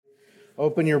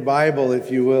Open your Bible,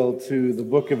 if you will, to the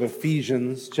book of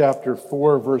Ephesians, chapter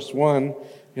 4, verse 1.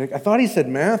 You're like, I thought he said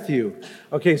Matthew.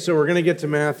 Okay, so we're going to get to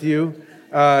Matthew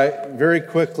very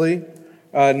quickly.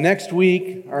 Next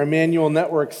week, our Emmanuel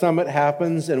Network Summit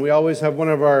happens, and we always have one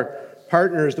of our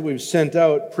partners that we've sent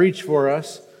out preach for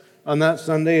us on that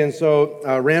Sunday. And so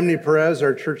Ramney Perez,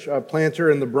 our church planter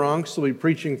in the Bronx, will be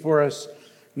preaching for us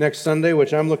next Sunday,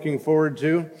 which I'm looking forward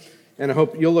to. And I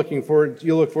hope you'll look forward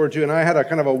to. And I had a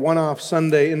kind of a one-off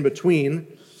Sunday in between.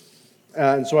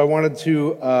 And so I wanted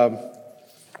to,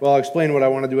 I'll explain what I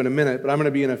want to do in a minute, but I'm going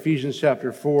to be in Ephesians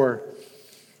chapter 4,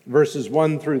 verses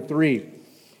 1 through 3.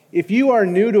 If you are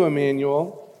new to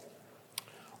Emmanuel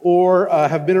or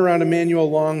have been around Emmanuel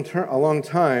a long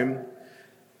time,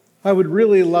 I would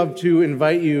really love to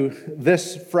invite you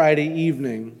this Friday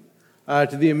evening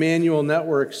to the Emmanuel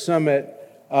Network Summit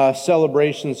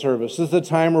celebration service. This is the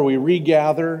time where we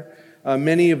regather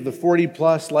many of the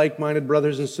 40-plus like-minded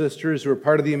brothers and sisters who are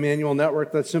part of the Emmanuel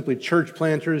Network. That's simply church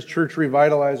planters, church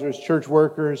revitalizers, church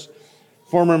workers,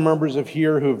 former members of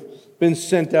here who've been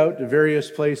sent out to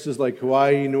various places like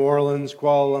Hawaii, New Orleans,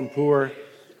 Kuala Lumpur.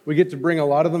 We get to bring a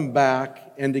lot of them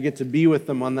back and to get to be with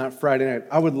them on that Friday night.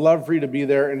 I would love for you to be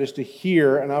there and just to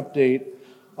hear an update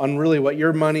on really what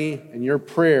your money and your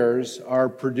prayers are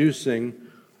producing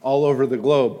all over the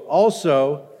globe.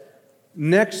 Also,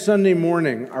 next Sunday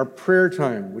morning, our prayer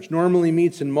time, which normally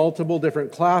meets in multiple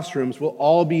different classrooms, will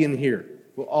all be in here.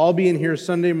 We'll all be in here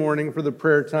Sunday morning for the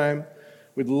prayer time.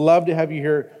 We'd love to have you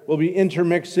here. We'll be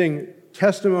intermixing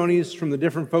testimonies from the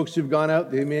different folks who've gone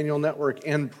out, the Emmanuel Network,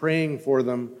 and praying for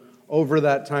them over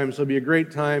that time. So it'll be a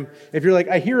great time. If you're like,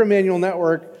 I hear Emmanuel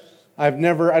Network, I don't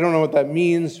know what that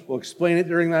means, we'll explain it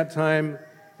during that time.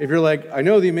 If you're like, I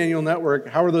know the Emmanuel Network,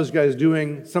 how are those guys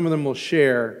doing? Some of them will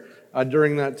share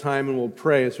during that time and we'll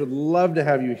pray. So we'd love to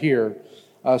have you here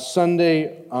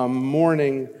Sunday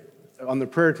morning on the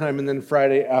prayer time and then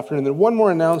Friday afternoon. Then one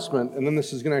more announcement, and then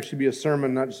this is going to actually be a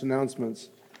sermon, not just announcements.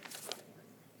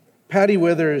 Patty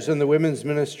Withers and the women's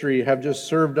ministry have just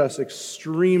served us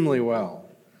extremely well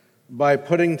by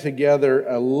putting together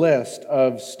a list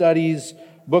of studies,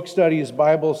 book studies,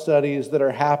 Bible studies that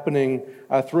are happening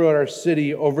throughout our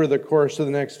city over the course of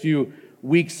the next few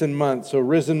weeks and months. So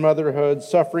Risen Motherhood,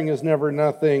 Suffering is Never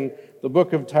Nothing, the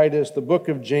book of Titus, the book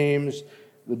of James,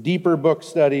 the deeper book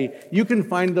study. You can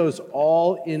find those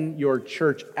all in your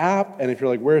church app. And if you're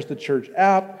like, where's the church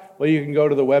app? Well, you can go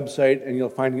to the website and you'll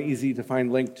find an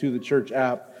easy-to-find link to the church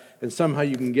app. And somehow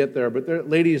you can get there. But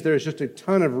ladies, there's just a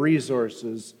ton of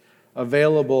resources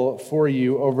available for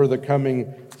you over the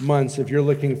coming months if you're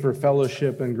looking for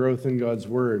fellowship and growth in God's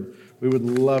Word. We would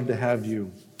love to have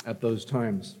you at those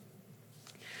times.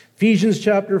 Ephesians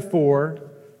chapter 4,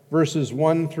 verses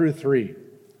 1 through 3.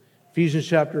 Ephesians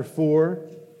chapter 4,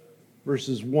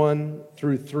 verses 1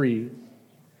 through 3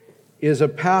 is a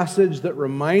passage that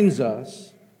reminds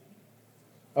us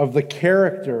of the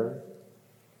character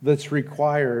that's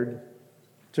required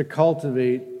to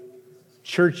cultivate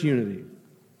church unity.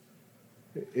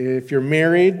 If you're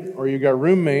married or you got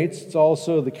roommates, it's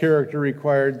also the character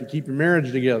required to keep your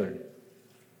marriage together,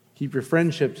 keep your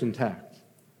friendships intact.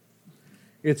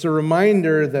 It's a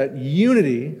reminder that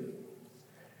unity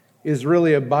is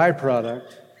really a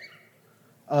byproduct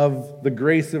of the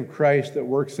grace of Christ that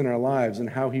works in our lives and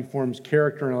how He forms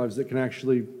character in our lives that can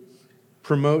actually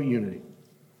promote unity.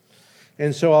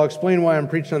 And so I'll explain why I'm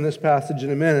preaching on this passage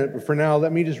in a minute, but for now,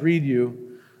 let me just read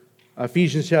you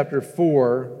Ephesians chapter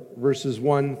 4, verses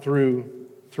 1 through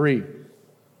 3.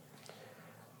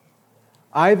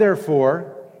 I,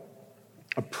 therefore,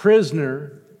 a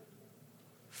prisoner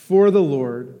for the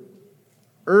Lord,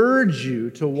 urge you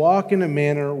to walk in a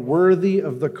manner worthy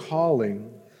of the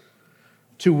calling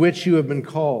to which you have been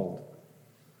called,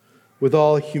 with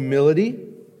all humility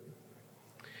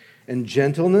and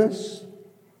gentleness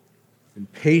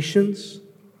and patience,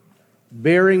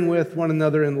 bearing with one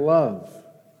another in love,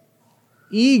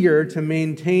 eager to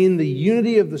maintain the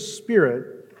unity of the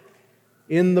Spirit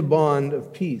in the bond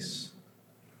of peace.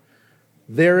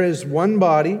 There is one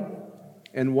body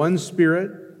and one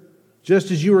Spirit,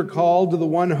 just as you were called to the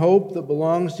one hope that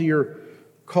belongs to your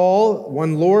call,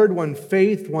 one Lord, one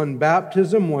faith, one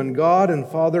baptism, one God and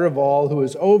Father of all, who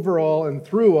is over all and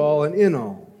through all and in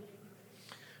all.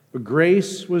 But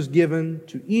grace was given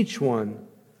to each one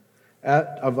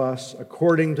of us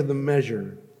according to the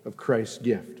measure of Christ's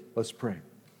gift. Let's pray.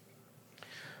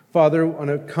 Father, I want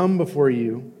to come before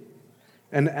you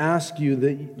and ask you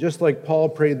that, just like Paul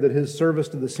prayed that his service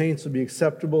to the saints would be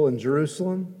acceptable in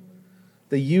Jerusalem,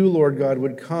 that you, Lord God,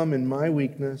 would come in my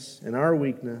weakness and our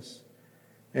weakness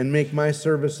and make my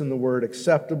service in the Word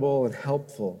acceptable and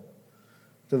helpful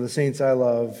to the saints I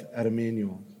love at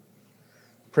Emmanuel.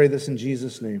 Pray this in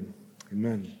Jesus' name.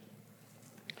 Amen.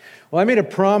 Well, I made a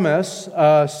promise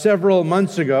several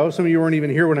months ago. Some of you weren't even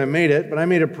here when I made it, but I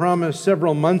made a promise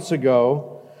several months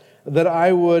ago that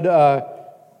I would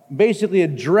basically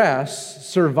address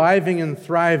surviving and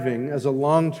thriving as a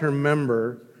long-term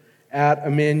member at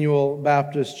Emmanuel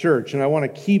Baptist Church. And I want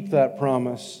to keep that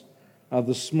promise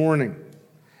this morning.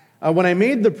 When I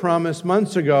made the promise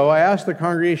months ago, I asked the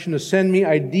congregation to send me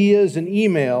ideas and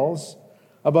emails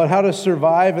about how to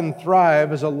survive and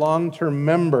thrive as a long-term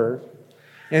member.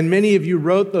 And many of you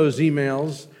wrote those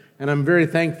emails, and I'm very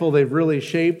thankful. They've really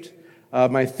shaped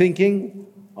my thinking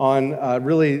on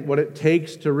really what it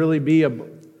takes to really be a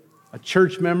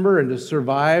church member and to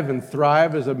survive and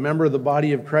thrive as a member of the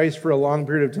body of Christ for a long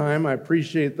period of time. I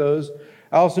appreciate those.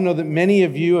 I also know that many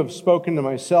of you have spoken to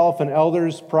myself and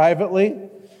elders privately.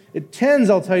 It tends,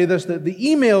 I'll tell you this, that the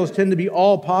emails tend to be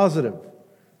all positive.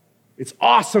 It's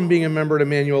awesome being a member at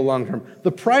Emmanuel long term.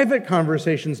 The private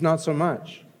conversations, not so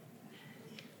much.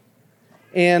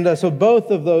 And so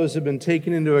both of those have been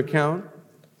taken into account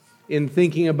in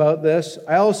thinking about this.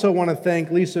 I also want to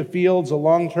thank Lisa Fields, a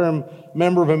long-term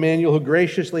member of Emmanuel, who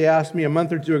graciously asked me a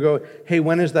month or two ago, hey,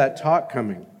 when is that talk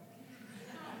coming?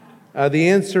 The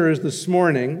answer is this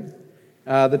morning.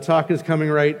 The talk is coming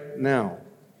right now.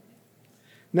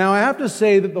 Now, I have to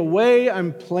say that the way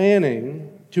I'm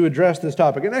planning to address this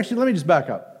topic, and actually, let me just back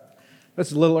up.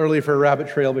 That's a little early for a rabbit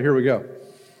trail, but here we go.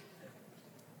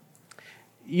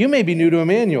 You may be new to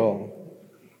Emmanuel,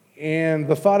 and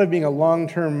the thought of being a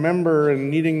long-term member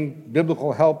and needing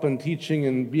biblical help and teaching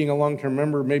and being a long-term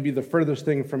member may be the furthest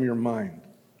thing from your mind.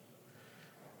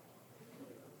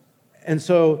 And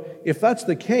so, if that's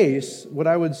the case, what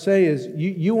I would say is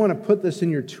you want to put this in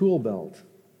your tool belt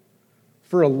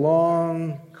for a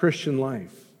long Christian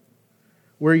life,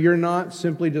 where you're not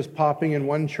simply just popping in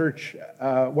one church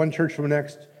from the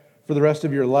next for the rest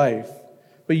of your life,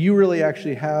 but you really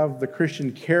actually have the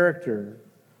Christian character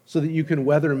so that you can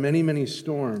weather many, many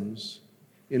storms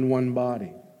in one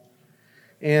body.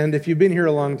 And if you've been here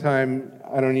a long time,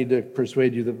 I don't need to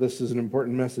persuade you that this is an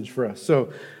important message for us.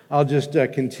 So I'll just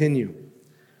continue.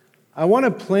 I want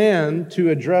to plan to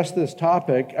address this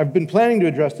topic. I've been planning to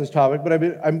address this topic, but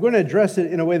I'm going to address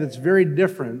it in a way that's very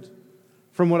different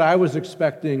from what I was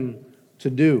expecting to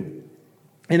do.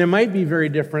 And it might be very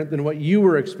different than what you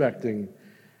were expecting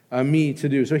me to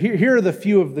do. So here are the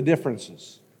few of the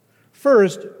differences.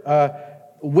 First,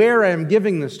 where I am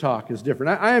giving this talk is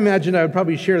different. I imagine I would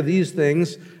probably share these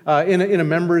things in a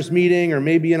members meeting or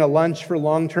maybe in a lunch for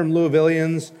long-term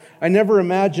Louisvillians. I never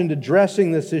imagined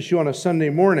addressing this issue on a Sunday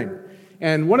morning.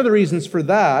 And one of the reasons for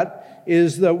that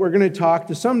is that we're going to talk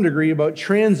to some degree about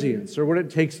transience or what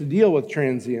it takes to deal with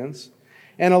transience.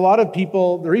 And a lot of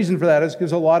people, the reason for that is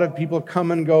because a lot of people come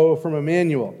and go from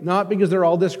Emmanuel. Not because they're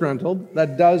all disgruntled,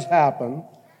 that does happen,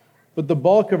 but the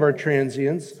bulk of our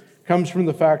transience comes from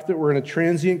the fact that we're in a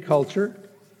transient culture,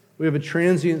 we have a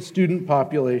transient student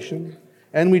population,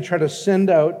 and we try to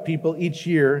send out people each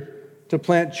year to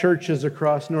plant churches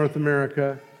across North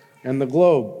America and the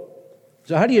globe.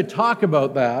 So how do you talk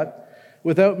about that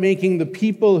without making the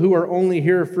people who are only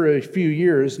here for a few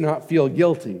years not feel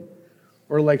guilty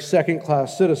or like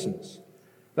second-class citizens?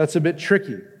 That's a bit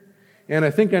tricky. And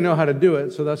I think I know how to do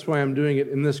it, so that's why I'm doing it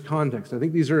in this context. I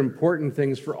think these are important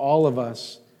things for all of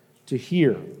us to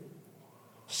hear.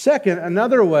 Second,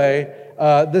 another way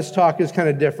this talk is kind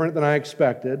of different than I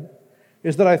expected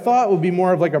is that I thought would be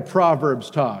more of like a Proverbs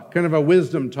talk, kind of a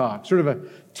wisdom talk, sort of a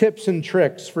tips and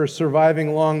tricks for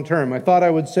surviving long term. I thought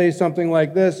I would say something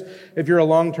like this: if you're a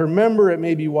long-term member, it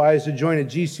may be wise to join a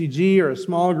GCG or a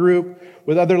small group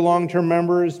with other long-term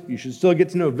members. You should still get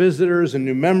to know visitors and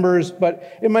new members,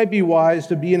 but it might be wise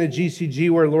to be in a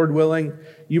GCG where, Lord willing,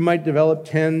 you might develop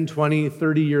 10, 20,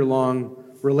 30-year-long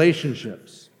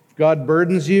relationships. If God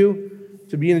burdens you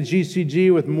to be in a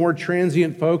GCG with more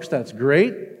transient folks, that's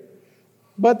great.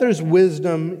 But there's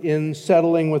wisdom in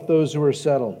settling with those who are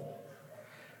settled.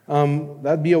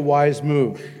 That'd be a wise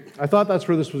move. I thought that's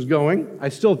where this was going. I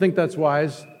still think that's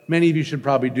wise. Many of you should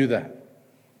probably do that.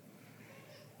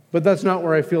 But that's not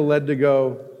where I feel led to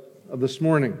go this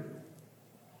morning.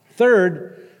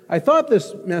 Third, I thought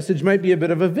this message might be a bit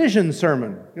of a vision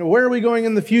sermon. Where are we going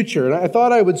in the future? And I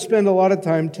thought I would spend a lot of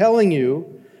time telling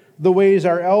you the ways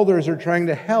our elders are trying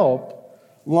to help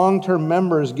long-term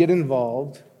members get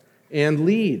involved and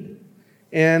lead.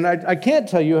 And I can't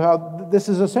tell you how this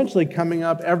is essentially coming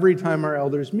up every time our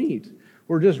elders meet.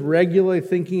 We're just regularly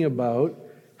thinking about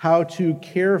how to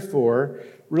care for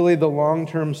really the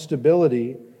long-term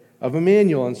stability of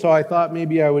Emmanuel. And so I thought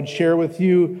maybe I would share with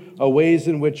you ways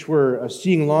in which we're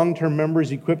seeing long-term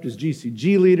members equipped as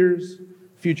GCG leaders,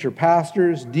 future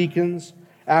pastors, deacons,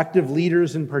 active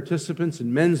leaders and participants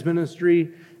in men's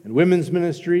ministry and women's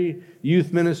ministry,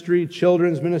 youth ministry,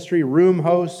 children's ministry, room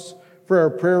hosts for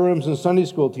our prayer rooms and Sunday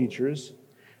school teachers.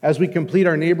 As we complete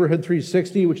our Neighborhood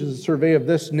 360, which is a survey of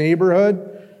this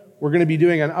neighborhood, we're going to be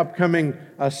doing an upcoming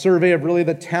survey of really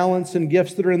the talents and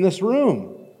gifts that are in this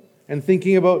room, and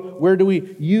thinking about where do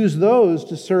we use those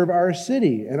to serve our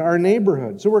city and our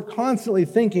neighborhood. So we're constantly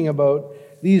thinking about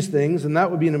these things, and that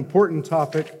would be an important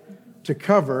topic to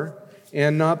cover,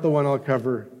 and not the one I'll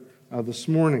cover this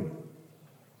morning.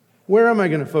 Where am I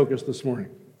going to focus this morning?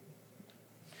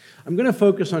 I'm going to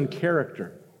focus on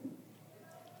character.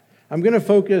 I'm going to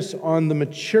focus on the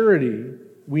maturity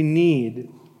we need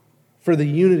for the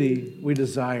unity we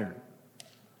desire.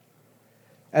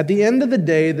 At the end of the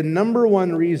day, the number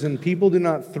one reason people do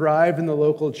not thrive in the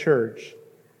local church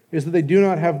is that they do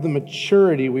not have the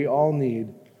maturity we all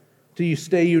need to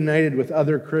stay united with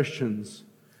other Christians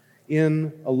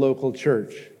in a local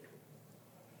church.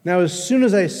 Now, as soon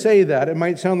as I say that, it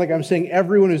might sound like I'm saying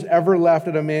everyone who's ever left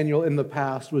at Emmanuel in the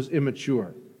past was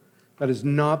immature. That is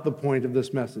not the point of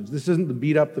this message. This isn't the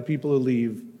beat up the people who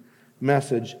leave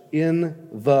message in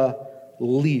the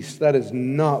least. That is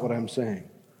not what I'm saying.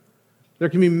 There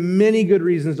can be many good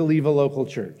reasons to leave a local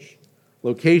church.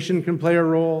 Location can play a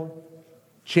role.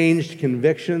 Changed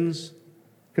convictions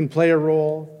can play a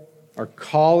role. Our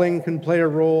calling can play a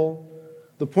role.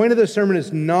 The point of this sermon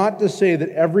is not to say that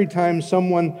every time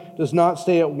someone does not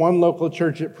stay at one local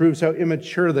church, it proves how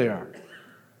immature they are.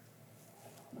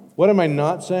 What am I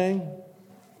not saying?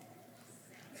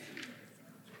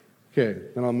 Okay,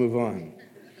 then I'll move on.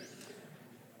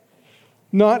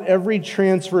 Not every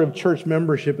transfer of church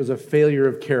membership is a failure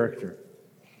of character,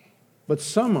 but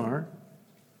some are.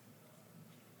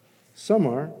 Some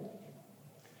are.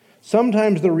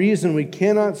 Sometimes the reason we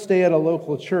cannot stay at a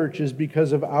local church is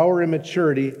because of our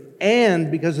immaturity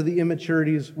and because of the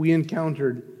immaturities we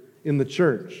encountered in the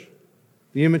church.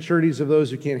 The immaturities of those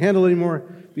who can't handle it anymore,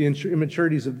 the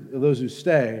immaturities of those who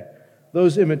stay.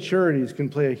 Those immaturities can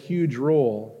play a huge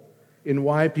role in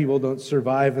why people don't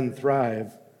survive and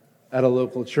thrive at a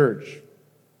local church.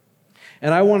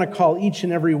 And I want to call each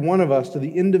and every one of us to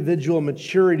the individual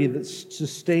maturity that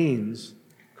sustains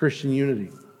Christian unity.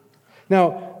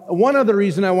 Now, one other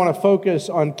reason I want to focus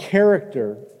on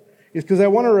character is because I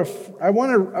want to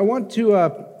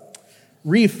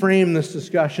reframe this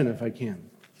discussion if I can.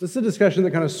 This is a discussion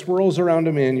that kind of swirls around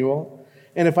Emmanuel,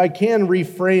 and if I can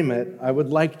reframe it, I would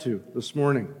like to this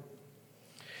morning.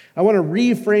 I want to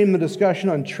reframe the discussion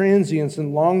on transients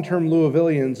and long-term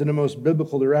Louisvillians in a most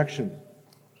biblical direction.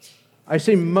 I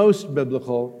say most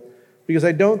biblical because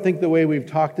I don't think the way we've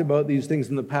talked about these things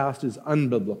in the past is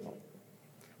unbiblical.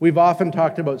 We've often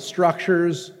talked about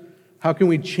structures. How can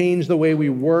we change the way we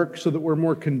work so that we're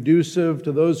more conducive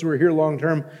to those who are here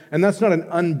long-term? And that's not an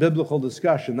unbiblical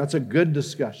discussion. That's a good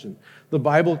discussion. The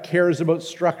Bible cares about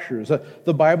structures.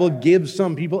 The Bible gives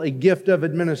some people a gift of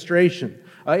administration.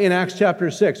 In Acts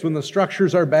chapter 6, when the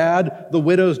structures are bad, the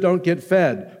widows don't get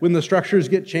fed. When the structures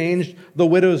get changed, the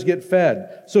widows get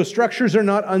fed. So structures are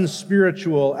not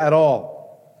unspiritual at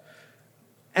all.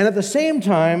 And at the same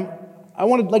time, I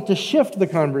would like to shift the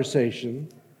conversation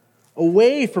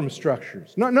away from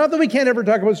structures. Not that we can't ever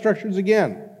talk about structures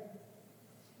again.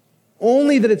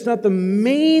 Only that it's not the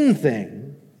main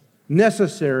thing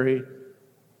necessary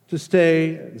to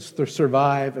stay, to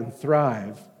survive, and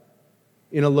thrive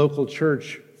in a local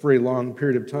church for a long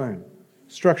period of time.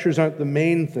 Structures aren't the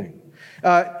main thing.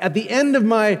 At the end of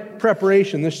my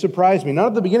preparation, this surprised me. Not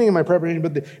at the beginning of my preparation,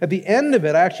 but at the end of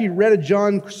it, I actually read a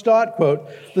John Stott quote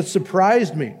that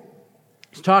surprised me.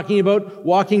 He's talking about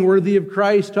walking worthy of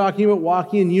Christ, talking about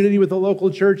walking in unity with the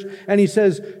local church. And he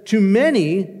says, too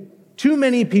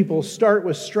many people start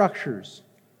with structures.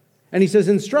 And he says,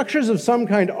 and structures of some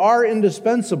kind are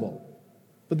indispensable.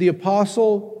 But the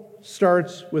apostle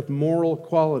starts with moral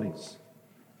qualities.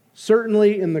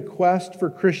 Certainly in the quest for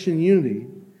Christian unity,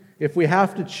 if we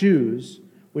have to choose,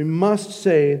 we must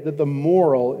say that the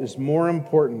moral is more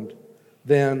important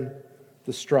than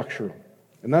the structural.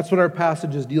 And that's what our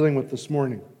passage is dealing with this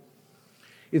morning.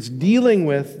 It's dealing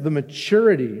with the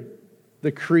maturity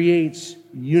that creates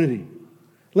unity.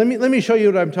 Let me show you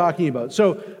what I'm talking about.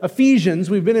 So Ephesians,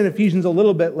 we've been in Ephesians a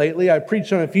little bit lately. I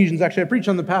preached on Ephesians. Actually, I preached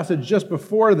on the passage just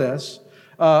before this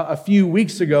a few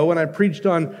weeks ago when I preached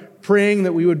on praying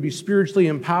that we would be spiritually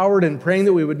empowered and praying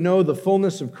that we would know the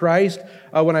fullness of Christ.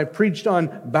 When I preached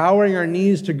on bowing our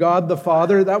knees to God the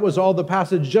Father, that was all the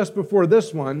passage just before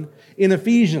this one in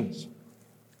Ephesians.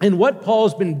 And what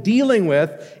Paul's been dealing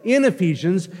with in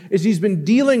Ephesians is he's been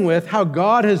dealing with how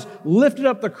God has lifted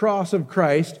up the cross of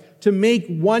Christ to make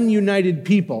one united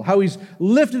people, how he's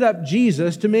lifted up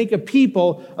Jesus to make a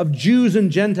people of Jews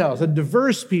and Gentiles. A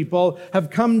diverse people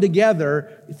have come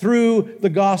together through the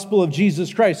gospel of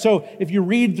Jesus Christ. So if you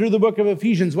read through the book of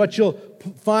Ephesians, what you'll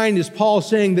find is Paul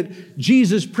saying that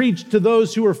Jesus preached to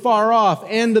those who were far off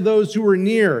and to those who were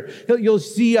near. You'll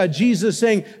see Jesus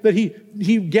saying that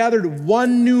he gathered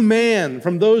one new man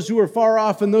from those who were far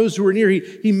off and those who were near.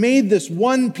 He made this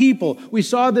one people. We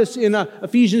saw this in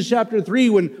Ephesians chapter 3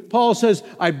 when Paul says,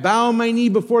 I bow my knee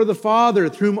before the Father,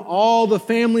 through whom all the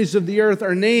families of the earth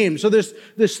are named. So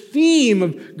this theme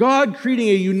of God creating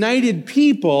a united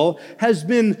people has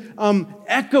been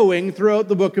echoing throughout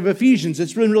the book of Ephesians.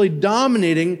 It's been really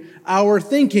dominating our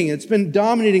thinking. It's been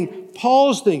dominating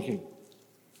Paul's thinking.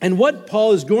 And what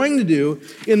Paul is going to do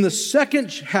in the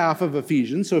second half of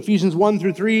Ephesians, so Ephesians 1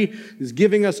 through 3 is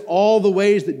giving us all the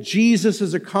ways that Jesus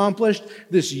has accomplished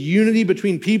this unity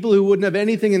between people who wouldn't have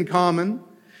anything in common.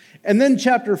 And then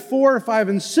chapter 4, 5,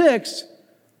 and 6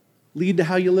 lead to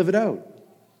how you live it out.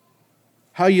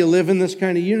 How you live in this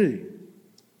kind of unity.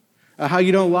 How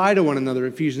you don't lie to one another,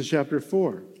 Ephesians chapter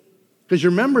 4. Because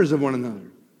you're members of one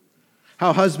another.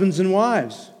 How husbands and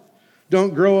wives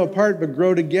don't grow apart but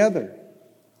grow together.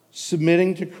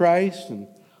 Submitting to Christ and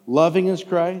loving as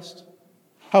Christ.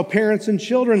 How parents and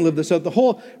children live this out. The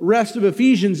whole rest of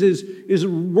Ephesians is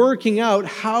working out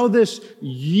how this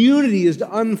unity is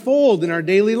to unfold in our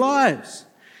daily lives.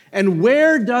 And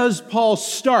where does Paul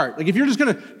start? Like if you're just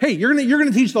you're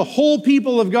gonna teach the whole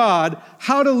people of God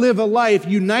how to live a life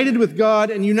united with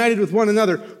God and united with one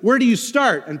another. Where do you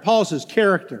start? And Paul says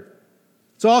character.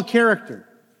 It's all character.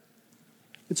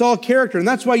 It's all character. And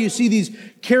that's why you see these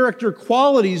character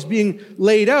qualities being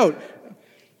laid out.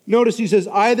 Notice he says,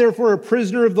 I therefore, a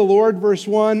prisoner of the Lord, verse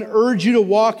 1, urge you to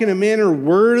walk in a manner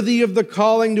worthy of the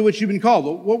calling to which you've been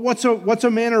called. What's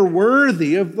a manner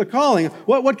worthy of the calling?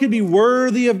 What could be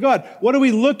worthy of God? What are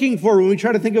we looking for when we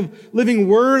try to think of living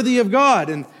worthy of God?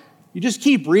 And you just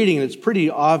keep reading and it's pretty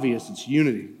obvious it's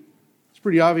unity. It's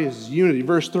pretty obvious it's unity.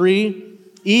 Verse 3,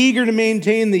 eager to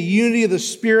maintain the unity of the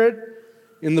Spirit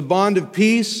in the bond of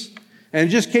peace. And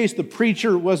just in case the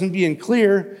preacher wasn't being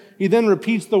clear, he then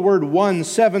repeats the word one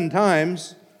 7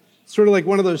 times. Sort of like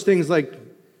one of those things like,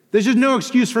 there's just no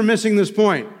excuse for missing this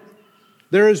point.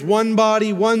 There is one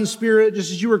body, one Spirit,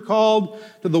 just as you were called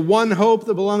to the one hope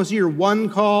that belongs to your one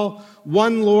call,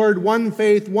 one Lord, one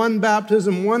faith, one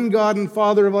baptism, one God and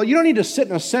Father of all. You don't need to sit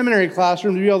in a seminary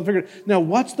classroom to be able to figure it. Now,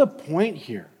 what's the point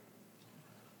here?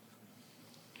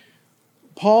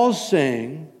 Paul's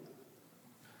saying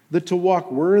that to walk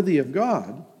worthy of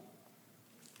God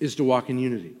is to walk in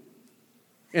unity.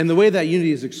 And the way that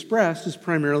unity is expressed is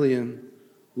primarily in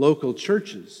local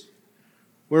churches,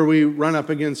 where we run up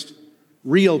against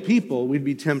real people we'd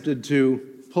be tempted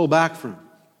to pull back from,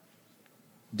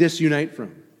 disunite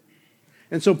from.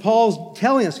 And so Paul's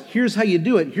telling us, here's how you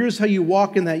do it. Here's how you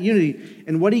walk in that unity.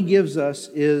 And what he gives us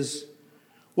is,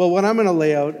 well, what I'm going to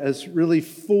lay out as really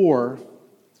 4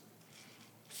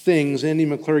 things. Andy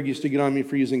McClurg used to get on me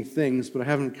for using things, but I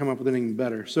haven't come up with anything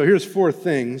better. So here's 4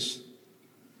 things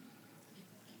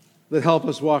that help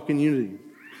us walk in unity.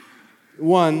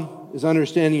 1 is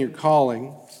understanding your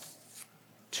calling.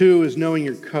 2 is knowing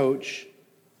your coach.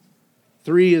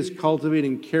 3 is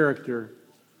cultivating character.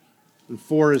 And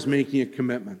 4 is making a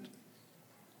commitment.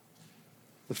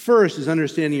 The first is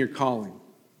understanding your calling.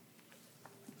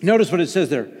 Notice what it says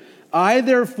there. I,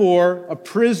 therefore, a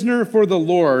prisoner for the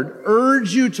Lord,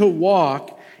 urge you to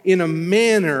walk in a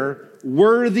manner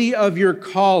worthy of your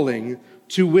calling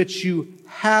to which you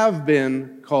have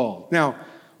been called. Now,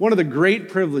 one of the great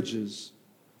privileges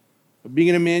of being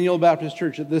in Emmanuel Baptist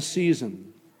Church at this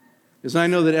season is I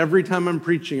know that every time I'm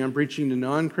preaching to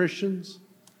non-Christians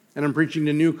and I'm preaching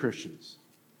to new Christians.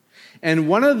 And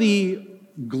one of the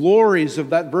glories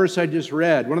of that verse I just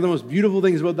read, one of the most beautiful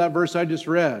things about that verse I just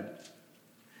read,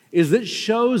 is that it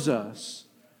shows us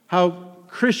how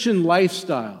Christian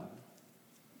lifestyle,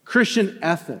 Christian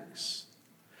ethics,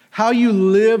 how you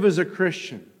live as a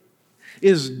Christian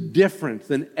is different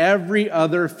than every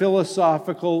other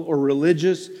philosophical or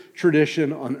religious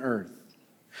tradition on earth.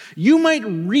 You might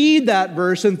read that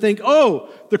verse and think, oh,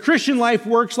 the Christian life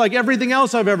works like everything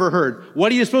else I've ever heard.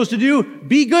 What are you supposed to do?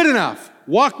 Be good enough.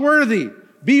 Walk worthy.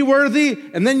 Be worthy,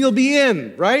 and then you'll be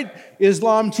in, right?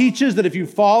 Islam teaches that if you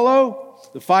follow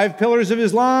the 5 pillars of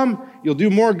Islam, you'll do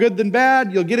more good than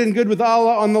bad. You'll get in good with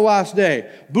Allah on the last day.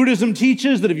 Buddhism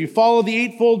teaches that if you follow the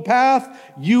Eightfold Path,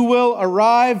 you will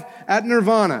arrive at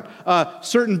nirvana.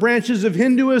 Certain branches of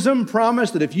Hinduism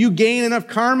promise that if you gain enough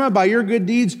karma by your good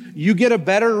deeds, you get a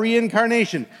better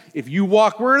reincarnation. If you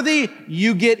walk worthy,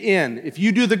 you get in. If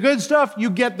you do the good stuff, you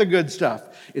get the good stuff.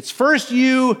 It's first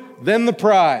you, then the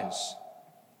prize.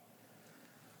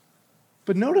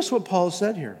 But notice what Paul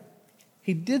said here.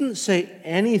 He didn't say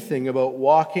anything about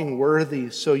walking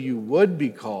worthy so you would be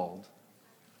called.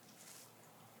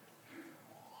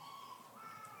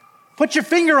 Put your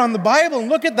finger on the Bible and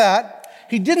look at that.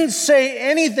 He didn't say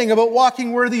anything about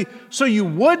walking worthy so you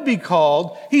would be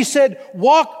called. He said,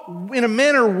 walk in a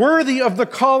manner worthy of the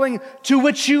calling to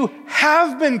which you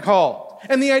have been called.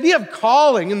 And the idea of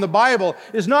calling in the Bible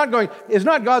is not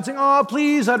God saying, oh,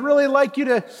 please, I'd really like you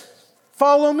to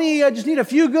follow me. I just need a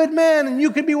few good men and you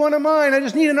could be one of mine. I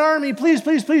just need an army. Please,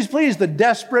 please, please, please. The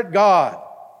desperate God.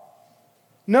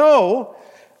 No,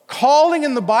 calling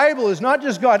in the Bible is not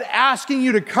just God asking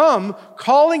you to come.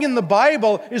 Calling in the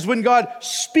Bible is when God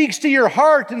speaks to your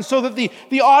heart, and so that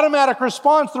the automatic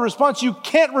response, the response you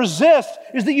can't resist,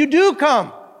 is that you do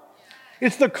come.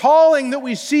 It's the calling that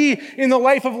we see in the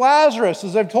life of Lazarus.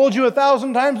 As I've told you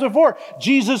 1,000 times before,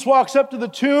 Jesus walks up to the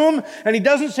tomb and he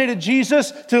doesn't say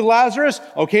to Lazarus,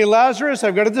 okay, Lazarus,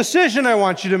 I've got a decision I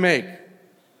want you to make.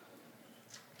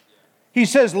 He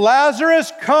says,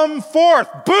 Lazarus, come forth.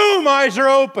 Boom, eyes are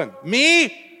open.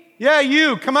 Me? Yeah,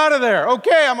 you, come out of there.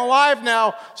 Okay, I'm alive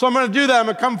now, so I'm going to do that. I'm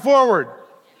going to come forward.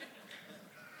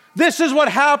 This is what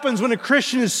happens when a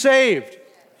Christian is saved.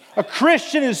 A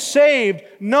Christian is saved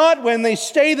not when they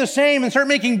stay the same and start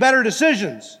making better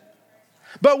decisions,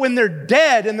 but when they're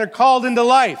dead and they're called into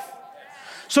life.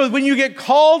 So when you get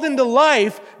called into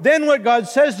life, then what God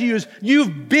says to you is,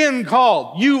 you've been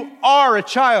called. You are a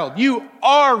child. You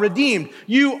are redeemed.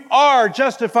 You are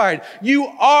justified. You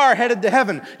are headed to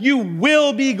heaven. You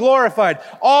will be glorified.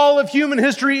 All of human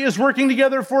history is working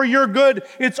together for your good.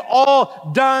 It's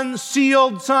all done,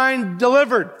 sealed, signed,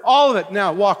 delivered. All of it.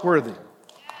 Now, walk worthy.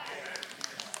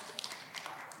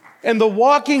 And the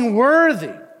walking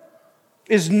worthy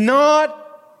is not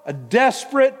a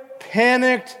desperate,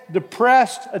 panicked,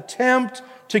 depressed attempt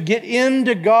to get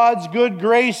into God's good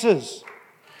graces.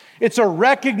 It's a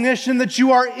recognition that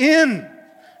you are in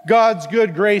God's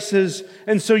good graces,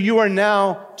 and so you are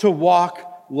now to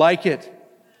walk like it.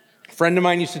 A friend of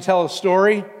mine used to tell a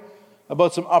story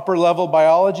about some upper-level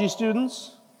biology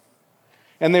students,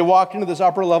 and they walked into this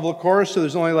upper-level course, so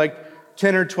there's only like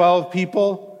 10 or 12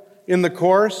 people in the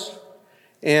course.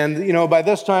 And, by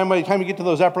the time you get to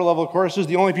those upper-level courses,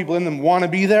 the only people in them want to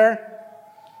be there.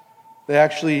 They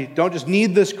actually don't just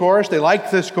need this course, they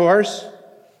like this course.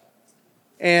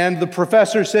 And the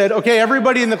professor said, okay,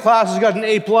 everybody in the class has got an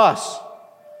A+.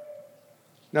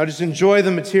 Now just enjoy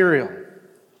the material.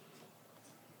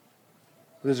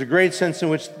 There's a great sense in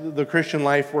which the Christian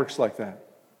life works like that.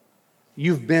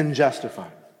 You've been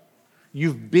justified.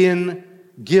 You've been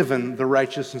given the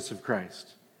righteousness of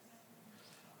Christ.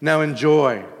 Now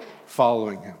enjoy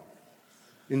following him.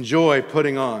 Enjoy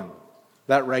putting on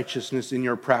that righteousness in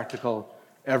your practical,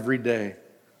 everyday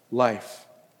life.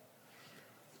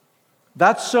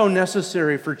 That's so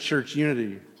necessary for church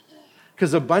unity,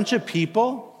 because a bunch of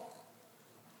people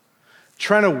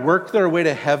trying to work their way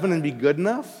to heaven and be good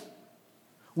enough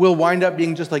will wind up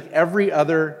being just like every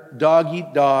other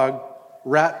dog-eat-dog,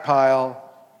 rat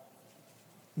pile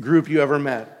group you ever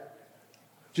met.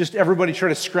 Just everybody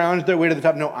trying to scrounge their way to the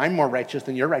top. No, I'm more righteous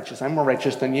than you're righteous. I'm more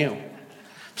righteous than you.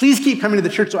 Please keep coming to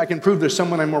the church so I can prove there's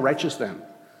someone I'm more righteous than.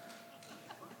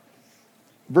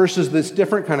 Versus this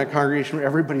different kind of congregation where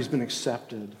everybody's been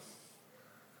accepted.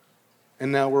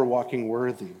 And now we're walking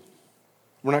worthy.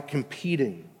 We're not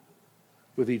competing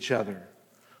with each other.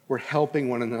 We're helping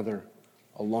one another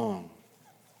along.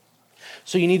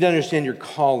 So you need to understand your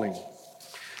calling.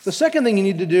 The second thing you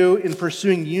need to do in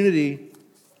pursuing unity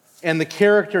and the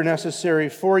character necessary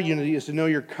for unity is to know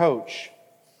your coach.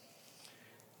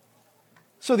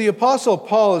 So the Apostle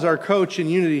Paul is our coach in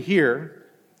unity here,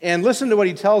 and listen to what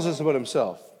he tells us about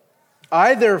himself.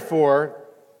 I, therefore,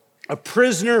 a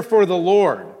prisoner for the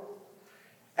Lord,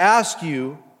 urge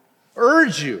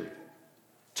you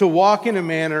to walk in a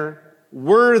manner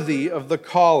worthy of the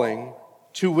calling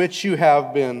to which you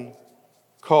have been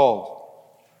called.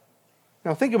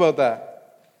 Now think about that.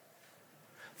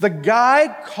 The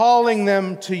guy calling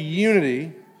them to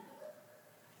unity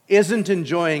isn't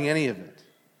enjoying any of it.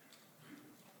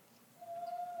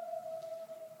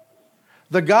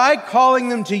 The guy calling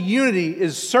them to unity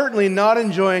is certainly not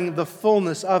enjoying the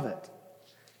fullness of it.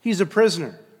 He's a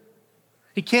prisoner.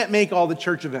 He can't make all the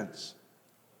church events.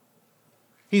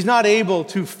 He's not able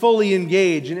to fully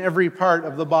engage in every part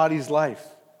of the body's life.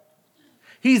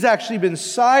 He's actually been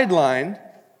sidelined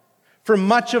from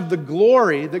much of the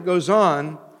glory that goes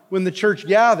on when the church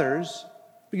gathers,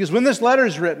 because when this letter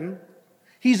is written,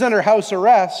 he's under house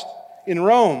arrest in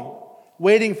Rome,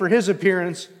 waiting for his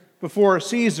appearance before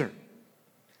Caesar.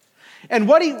 And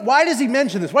why does he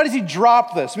mention this? Why does he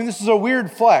drop this? I mean, this is a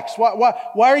weird flex. Why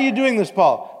are you doing this,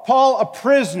 Paul? Paul, a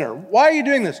prisoner. Why are you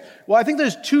doing this? Well, I think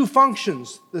there's two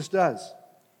functions this does.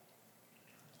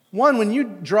 One, when you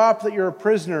drop that you're a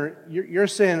prisoner, you're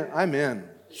saying, I'm in.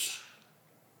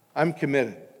 I'm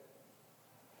committed.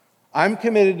 I'm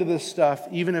committed to this stuff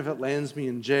even if it lands me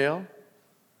in jail.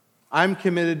 I'm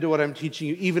committed to what I'm teaching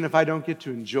you even if I don't get to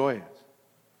enjoy it.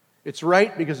 It's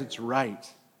right because it's right,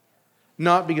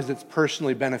 not because it's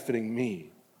personally benefiting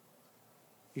me.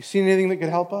 You see anything that could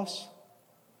help us?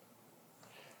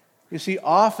 You see,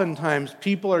 oftentimes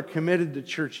people are committed to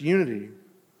church unity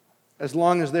as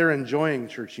long as they're enjoying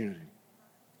church unity.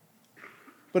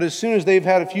 But as soon as they've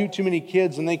had a few too many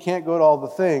kids and they can't go to all the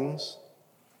things,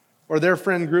 or their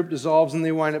friend group dissolves and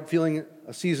they wind up feeling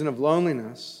a season of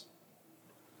loneliness,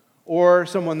 or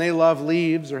someone they love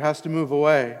leaves or has to move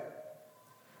away,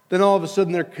 then all of a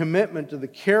sudden their commitment to the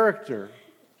character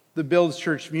that builds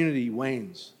church community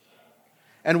wanes.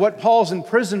 And what Paul's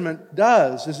imprisonment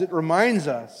does is it reminds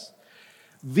us,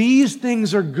 these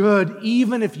things are good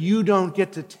even if you don't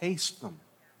get to taste them.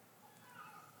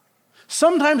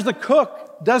 Sometimes the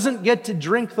cook doesn't get to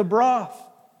drink the broth.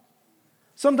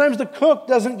 Sometimes the cook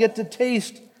doesn't get to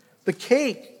taste the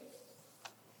cake.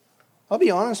 I'll be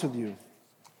honest with you.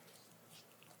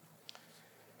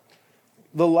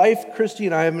 The life Christy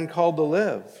and I have been called to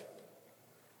live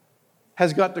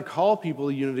has got to call people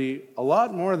to unity a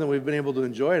lot more than we've been able to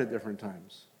enjoy it at different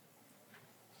times.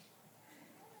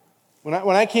 When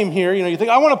I came here, you think,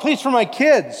 I want a place for my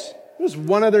kids. There was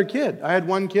one other kid. I had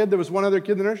one kid. There was one other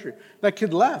kid in the nursery. That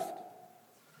kid left.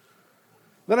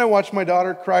 Then I watched my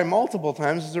daughter cry multiple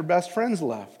times as her best friends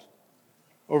left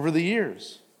over the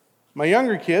years. My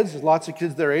younger kids, there's lots of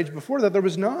kids their age. Before that, there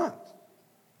was not.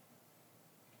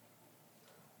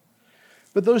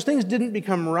 But those things didn't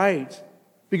become right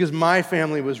because my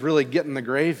family was really getting the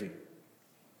gravy.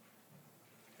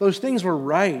 Those things were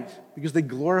right because they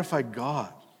glorified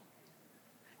God.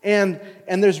 And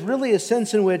there's really a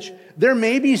sense in which there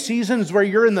may be seasons where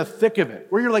you're in the thick of it,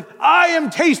 where you're like, I am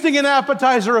tasting an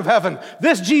appetizer of heaven.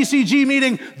 This GCG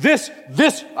meeting, this,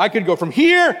 I could go from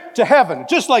here to heaven,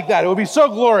 just like that. It would be so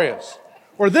glorious.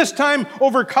 Or this time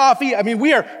over coffee,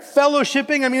 we are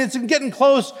fellowshipping. It's getting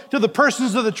close to the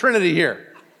persons of the Trinity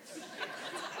here.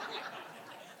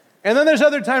 And then there's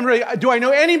other times where, do I know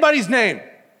anybody's name?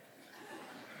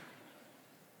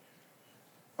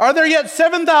 Are there yet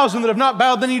 7,000 that have not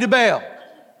bowed the knee to Baal?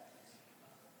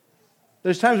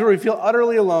 There's times where we feel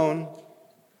utterly alone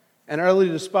and utterly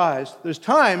despised. There's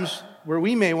times where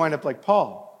we may wind up like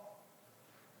Paul,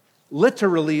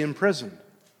 literally imprisoned.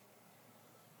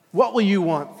 What will you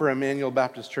want for Emmanuel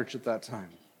Baptist Church at that time?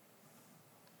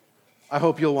 I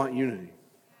hope you'll want unity.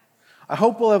 I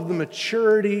hope we'll have the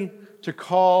maturity to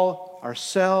call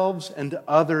ourselves and to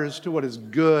others to what is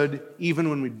good, even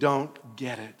when we don't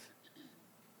get it.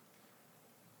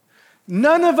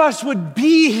 None of us would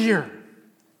be here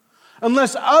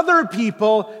unless other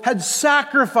people had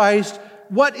sacrificed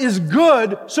what is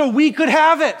good so we could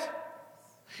have it.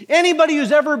 Anybody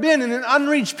who's ever been in an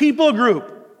unreached people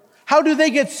group, how do they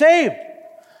get saved?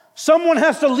 Someone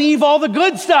has to leave all the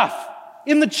good stuff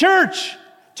in the church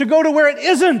to go to where it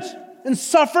isn't and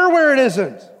suffer where it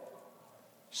isn't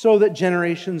so that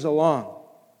generations along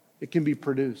it can be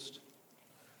produced.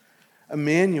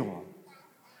 Emmanuel,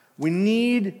 we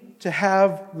need to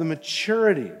have the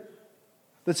maturity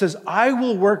that says, I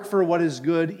will work for what is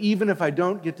good even if I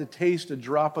don't get to taste a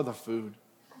drop of the food.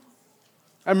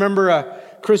 I remember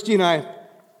Christy and I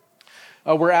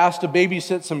were asked to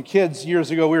babysit some kids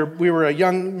years ago. We were a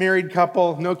young married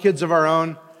couple, no kids of our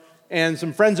own, and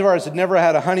some friends of ours had never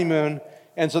had a honeymoon,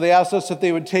 and so they asked us if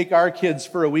they would take our kids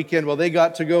for a weekend. Well, they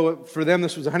got to go, for them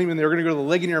this was a honeymoon, they were going to go to the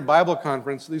Ligonier Bible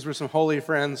Conference. These were some holy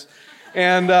friends.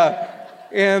 And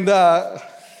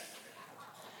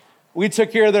we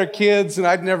took care of their kids,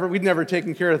 and we'd never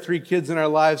taken care of 3 kids in our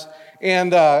lives.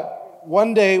 And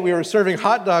one day we were serving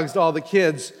hot dogs to all the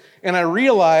kids, and I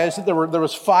realized that there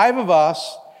was 5 of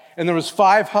us, and there was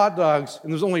 5 hot dogs,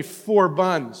 and there was only 4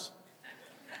 buns.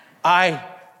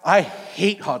 I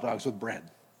hate hot dogs with bread.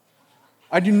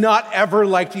 I do not ever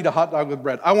like to eat a hot dog with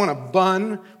bread. I want a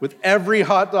bun with every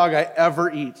hot dog I ever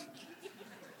eat.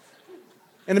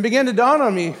 And it began to dawn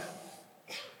on me,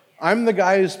 I'm the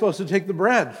guy who's supposed to take the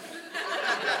bread.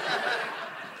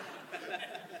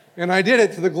 And I did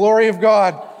it to the glory of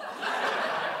God.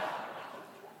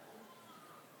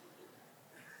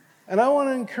 And I want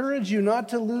to encourage you not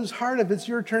to lose heart if it's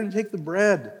your turn to take the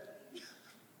bread.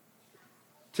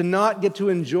 To not get to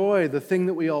enjoy the thing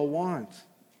that we all want.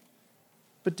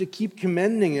 But to keep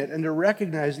commending it and to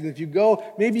recognizing that if you go,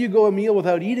 maybe you go a meal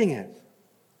without eating it.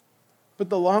 But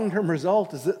the long-term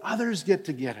result is that others get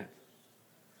to get it.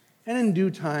 And in due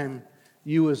time,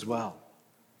 you as well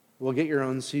will get your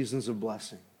own seasons of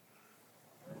blessing.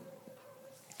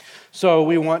 So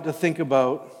we want to think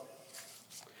about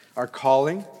our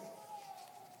calling.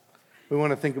 We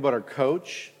want to think about our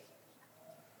coach.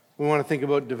 We want to think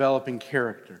about developing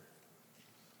character.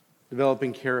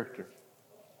 Developing character.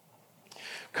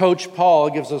 Coach Paul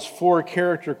gives us 4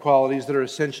 character qualities that are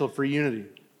essential for unity.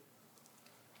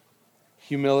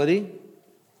 Humility,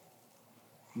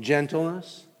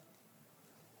 gentleness,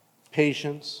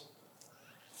 patience,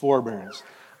 forbearance.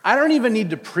 I don't even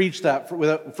need to preach that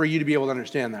for you to be able to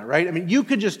understand that, right? I mean, you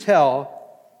could just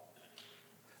tell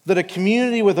that a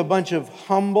community with a bunch of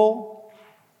humble,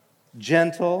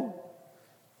 gentle,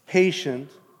 patient,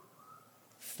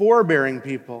 forbearing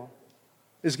people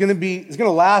is going to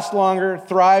last longer,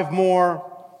 thrive more,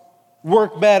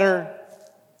 work better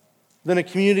than a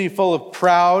community full of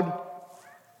proud,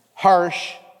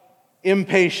 harsh,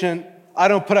 impatient, I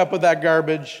don't put up with that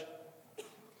garbage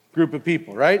group of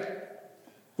people, right?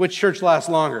 Which church lasts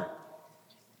longer?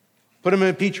 Put them in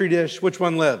a petri dish, which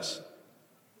one lives?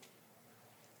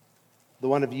 The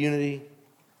one of unity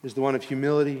is the one of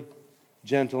humility,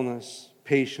 gentleness,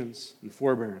 patience, and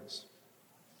forbearance.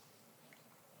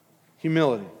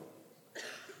 Humility.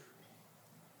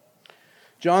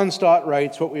 John Stott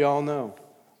writes what we all know.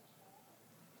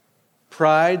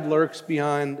 Pride lurks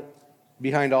behind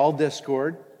all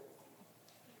discord,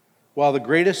 while the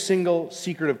greatest single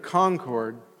secret of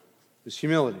concord is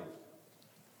humility.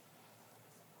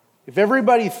 If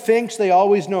everybody thinks they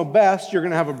always know best, you're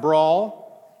going to have a brawl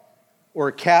or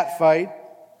a cat fight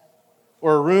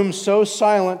or a room so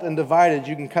silent and divided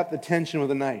you can cut the tension with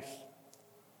a knife.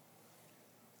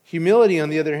 Humility, on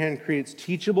the other hand, creates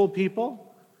teachable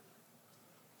people,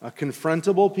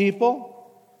 confrontable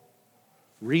people,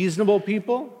 reasonable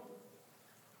people.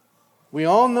 We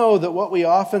all know that what we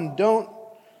often don't,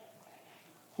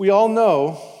 we all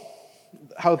know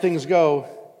how things go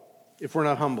if we're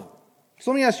not humble.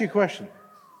 So let me ask you a question.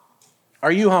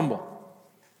 Are you humble?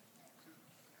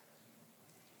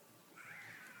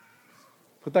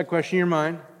 Put that question in your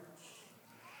mind.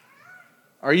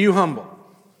 Are you humble?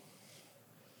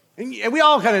 And we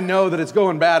all kind of know that it's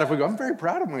going bad if we go, I'm very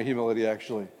proud of my humility,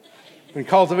 actually. I've been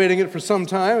cultivating it for some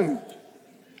time, and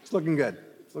it's looking good.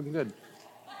 It's looking good.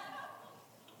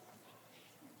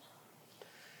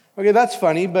 Okay, that's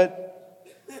funny, but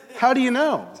how do you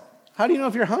know? How do you know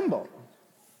if you're humble?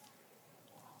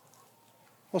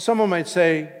 Well, someone might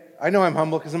say, I know I'm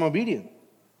humble because I'm obedient.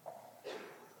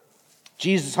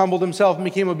 Jesus humbled himself and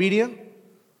became obedient.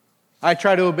 I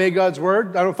try to obey God's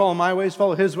word. I don't follow my ways,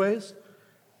 follow his ways.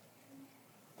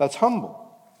 That's humble.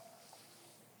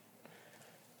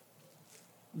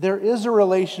 There is a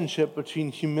relationship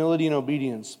between humility and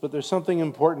obedience, but there's something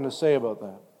important to say about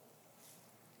that.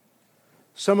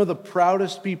 Some of the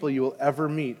proudest people you will ever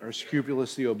meet are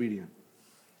scrupulously obedient.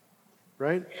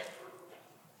 Right?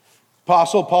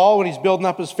 Apostle Paul, when he's building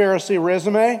up his Pharisee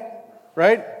resume,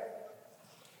 right?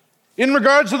 In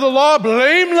regards to the law,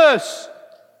 blameless.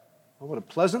 Oh, what a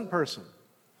pleasant person.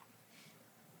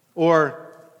 Or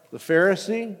the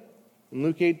Pharisee in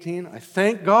Luke 18, I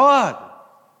thank God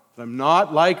that I'm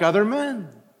not like other men.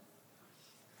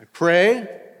 I pray,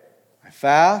 I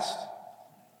fast.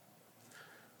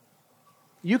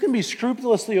 You can be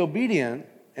scrupulously obedient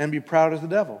and be proud as the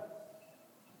devil.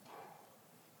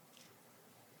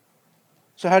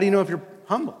 So how do you know if you're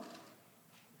humble?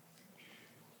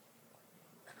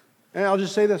 And I'll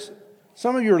just say this.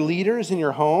 Some of your leaders in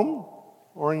your home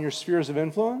or in your spheres of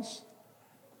influence,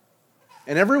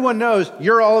 and everyone knows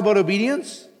you're all about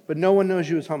obedience, but no one knows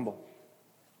you as humble.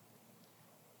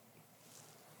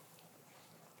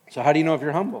 So how do you know if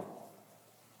you're humble?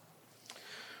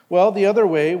 Well, the other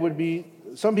way would be,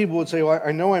 some people would say, well,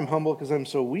 I know I'm humble because I'm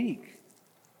so weak.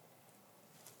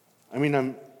 I mean,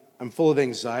 I'm full of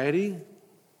anxiety,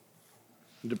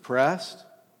 I'm depressed,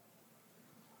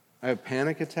 I have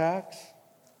panic attacks.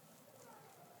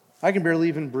 I can barely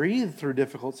even breathe through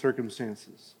difficult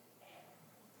circumstances.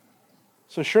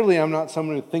 So surely I'm not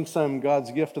someone who thinks I'm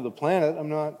God's gift to the planet. I'm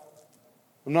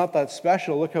not that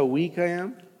special. Look how weak I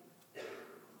am.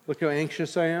 Look how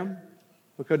anxious I am.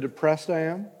 Look how depressed I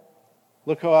am.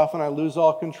 Look how often I lose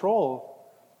all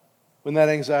control when that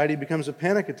anxiety becomes a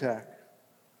panic attack.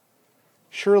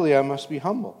 Surely I must be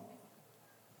humble.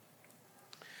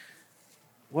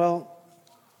 Well,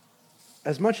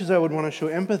 as much as I would want to show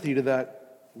empathy to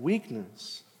that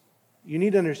weakness, you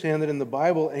need to understand that in the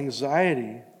Bible,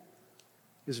 anxiety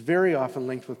is very often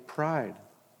linked with pride.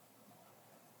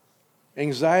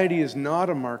 Anxiety is not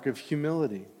a mark of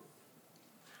humility.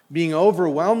 Being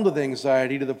overwhelmed with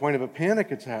anxiety to the point of a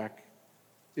panic attack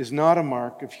is not a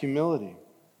mark of humility.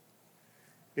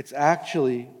 It's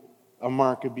actually a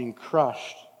mark of being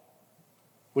crushed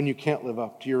when you can't live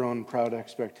up to your own proud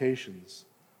expectations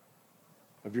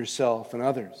of yourself and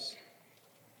others.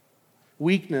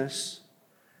 Weakness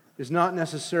is not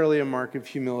necessarily a mark of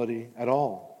humility at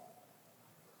all.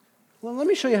 Well, let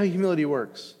me show you how humility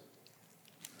works.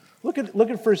 Look at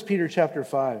 1 Peter chapter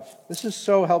 5. This is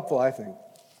so helpful, I think.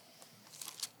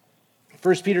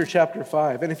 1 Peter chapter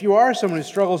 5. And if you are someone who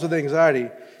struggles with anxiety,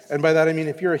 and by that I mean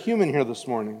if you're a human here this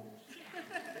morning,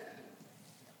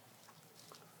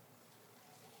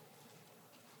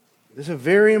 there's a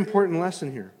very important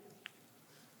lesson here.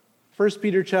 1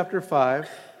 Peter chapter 5,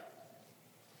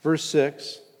 verse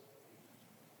 6.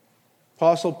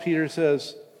 Apostle Peter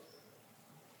says,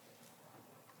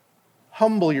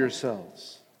 "Humble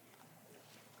yourselves,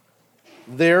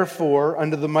 therefore,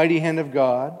 under the mighty hand of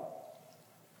God,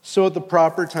 so at the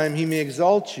proper time he may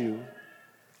exalt you,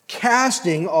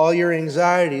 casting all your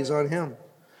anxieties on him."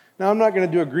 Now, I'm not going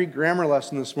to do a Greek grammar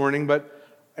lesson this morning, but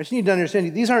I just need to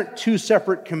understand, these aren't two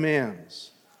separate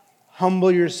commands.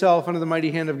 Humble yourself under the mighty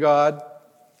hand of God,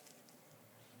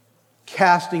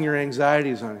 casting your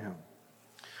anxieties on him.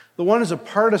 The one is a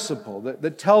participle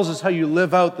that tells us how you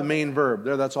live out the main verb.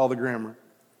 There, that's all the grammar.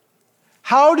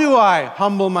 How do I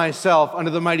humble myself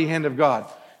under the mighty hand of God?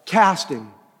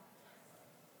 Casting.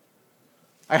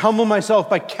 I humble myself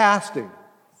by casting.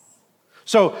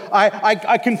 So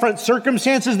I confront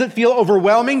circumstances that feel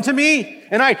overwhelming to me,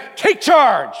 and I take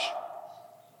charge.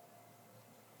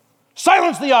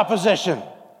 Silence the opposition.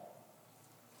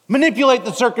 Manipulate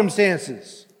the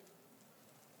circumstances.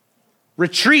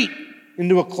 Retreat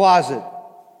into a closet.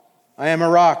 I am a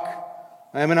rock.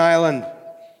 I am an island.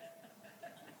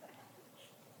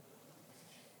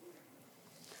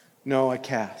 No, I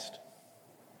cast.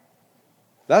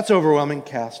 That's overwhelming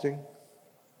casting.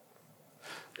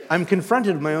 I'm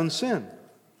confronted with my own sin.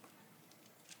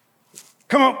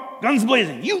 Come on, guns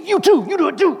blazing. You too. You do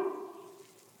it too.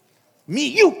 Me,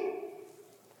 you.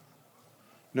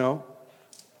 No,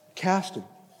 casting.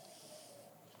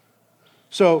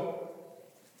 So,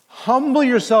 humble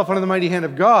yourself under the mighty hand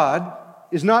of God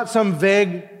is not some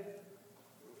vague,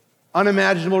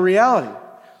 unimaginable reality.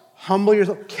 Humble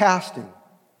yourself, casting.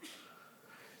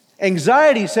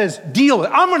 Anxiety says, deal with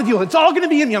it. I'm going to deal with it. It's all going to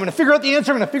be in me. I'm going to figure out the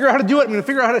answer. I'm going to figure out how to do it. I'm going to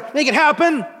figure out how to make it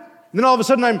happen. And then all of a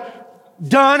sudden I'm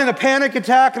done in a panic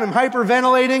attack and I'm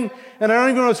hyperventilating and I don't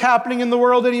even know what's happening in the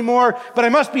world anymore, but I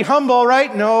must be humble,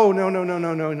 right? No.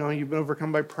 You've been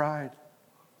overcome by pride.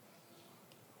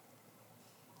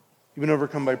 You've been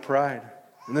overcome by pride.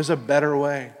 And there's a better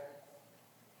way.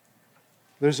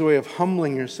 There's a way of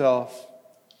humbling yourself,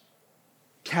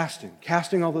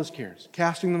 casting all those cares,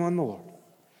 casting them on the Lord,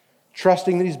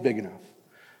 trusting that he's big enough,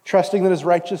 trusting that his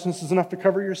righteousness is enough to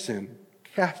cover your sin,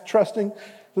 trusting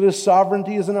that his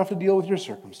sovereignty is enough to deal with your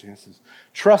circumstances,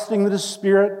 trusting that his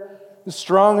Spirit is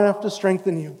strong enough to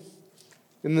strengthen you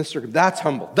in this circumstance. That's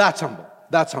humble. That's humble.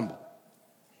 That's humble.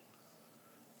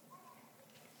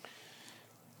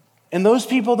 And those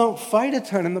people don't fight a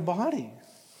ton in the body.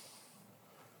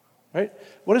 Right?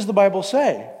 What does the Bible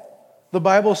say? The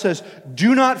Bible says,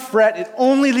 do not fret, it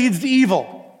only leads to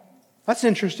evil. That's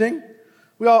interesting.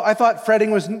 I thought fretting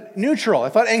was neutral. I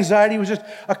thought anxiety was just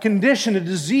a condition, a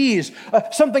disease,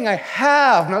 something I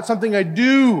have, not something I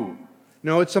do.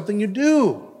 No, it's something you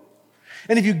do.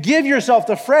 And if you give yourself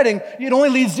to fretting, it only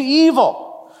leads to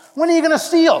evil. When are you going to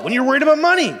steal? When you're worried about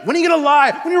money? When are you going to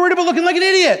lie? When you're worried about looking like an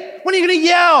idiot? When are you going to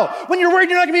yell? When you're worried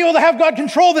you're not going to be able to have God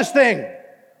control this thing?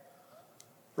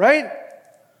 Right?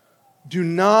 Do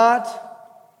not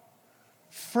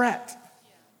fret.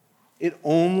 It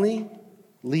only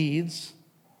leads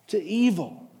to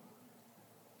evil.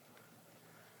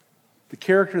 The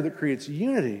character that creates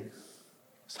unity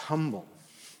is humble.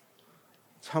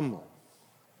 It's humble.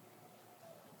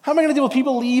 How am I going to deal with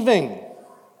people leaving?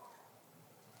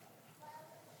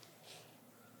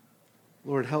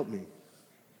 Lord, help me.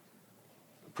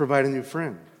 Provide a new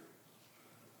friend.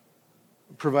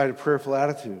 Provide a prayerful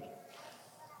attitude.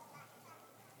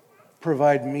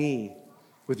 Provide me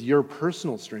with your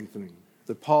personal strengthening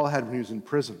that Paul had when he was in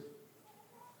prison.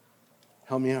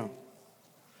 Help me out.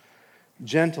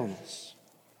 Gentleness.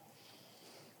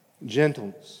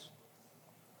 Gentleness.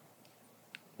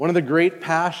 One of the great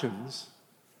passions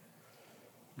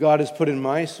God has put in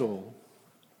my soul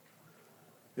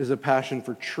is a passion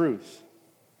for truth.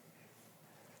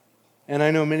 And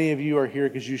I know many of you are here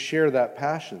because you share that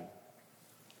passion.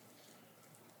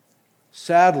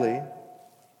 Sadly,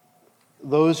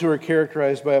 those who are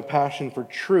characterized by a passion for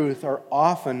truth are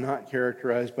often not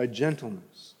characterized by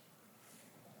gentleness.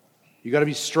 You got to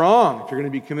be strong if you're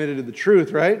going to be committed to the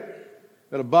truth, right?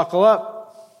 Got to buckle up.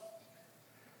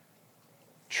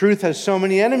 Truth has so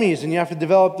many enemies, and you have to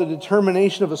develop the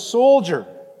determination of a soldier.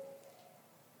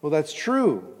 Well, that's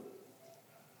true.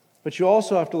 But you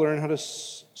also have to learn how to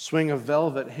swing a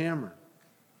velvet hammer,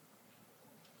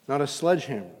 not a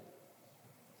sledgehammer.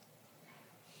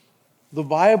 The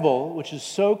Bible, which is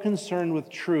so concerned with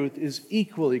truth, is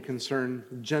equally concerned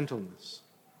with gentleness.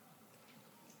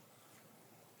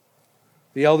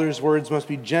 The elder's words must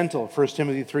be gentle, 1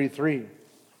 Timothy 3:3.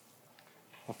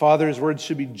 A father's words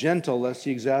should be gentle, lest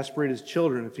he exasperate his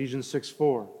children, Ephesians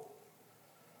 6:4.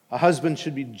 A husband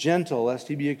should be gentle, lest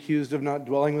he be accused of not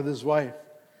dwelling with his wife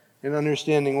in an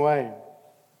understanding way.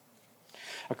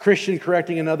 A Christian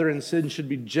correcting another in sin should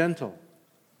be gentle,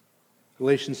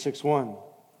 Galatians 6:1.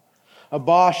 A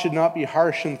boss should not be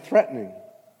harsh and threatening,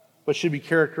 but should be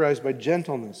characterized by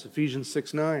gentleness, Ephesians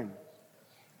 6:9.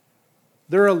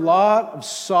 There are a lot of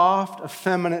soft,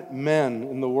 effeminate men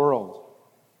in the world.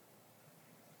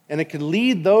 And it could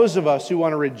lead those of us who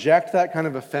want to reject that kind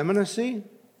of effeminacy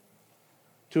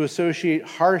to associate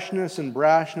harshness and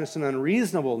brashness and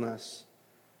unreasonableness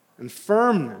and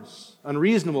firmness,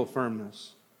 unreasonable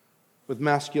firmness, with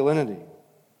masculinity.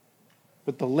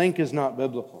 But the link is not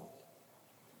biblical.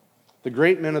 The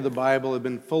great men of the Bible have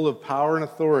been full of power and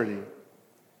authority,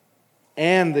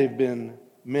 and they've been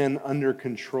men under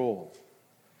control.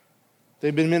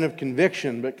 They've been men of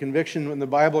conviction, but conviction, when the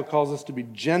Bible calls us to be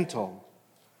gentle,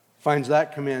 finds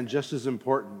that command just as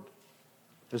important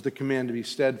as the command to be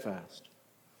steadfast.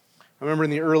 I remember in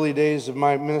the early days of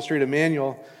my ministry at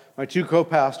Emmanuel, my two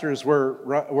co-pastors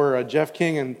were Jeff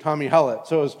King and Tommy Hullett.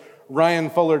 So it was Ryan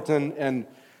Fullerton and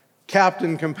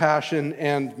Captain Compassion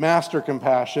and Master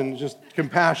Compassion, just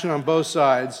compassion on both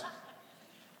sides.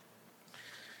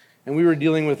 And we were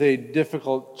dealing with a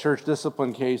difficult church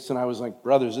discipline case, and I was like,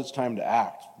 brothers, it's time to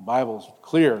act. The Bible's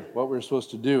clear what we're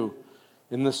supposed to do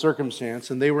in this circumstance.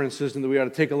 And they were insisting that we ought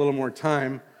to take a little more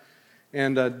time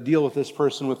and deal with this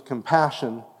person with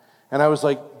compassion. And I was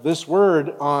like, this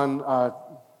word on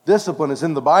discipline is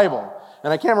in the Bible.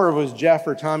 And I can't remember if it was Jeff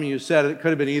or Tommy who said it. It could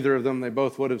have been either of them. They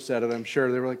both would have said it, I'm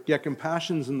sure. They were like, yeah,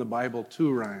 compassion's in the Bible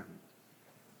too, Ryan.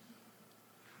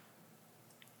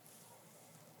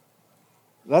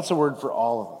 That's a word for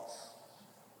all of us.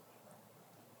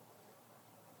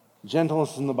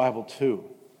 Gentleness is in the Bible too.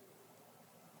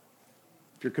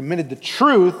 If you're committed to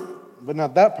truth, but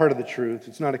not that part of the truth,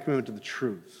 it's not a commitment to the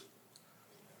truth.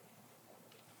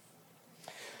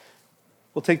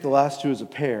 We'll take the last two as a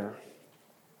pair.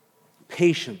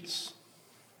 Patience.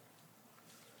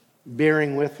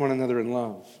 Bearing with one another in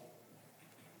love.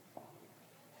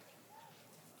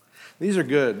 These are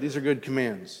good. These are good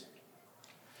commands.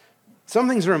 Some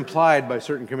things are implied by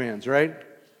certain commands, right?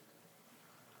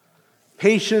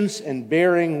 Patience and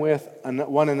bearing with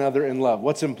one another in love.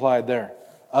 What's implied there?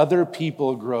 Other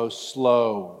people grow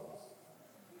slow.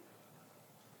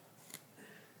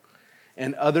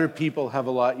 And other people have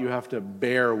a lot you have to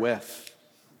bear with.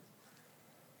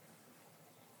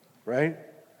 Right?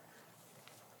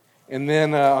 And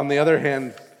then on the other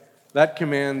hand, that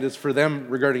command is for them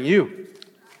regarding you.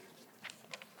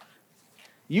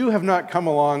 You have not come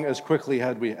along as quickly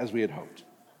as we had hoped.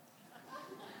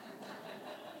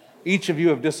 Each of you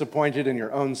have disappointed in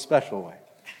your own special way.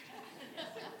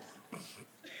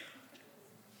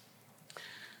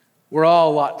 We're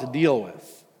all a lot to deal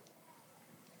with.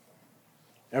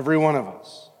 Every one of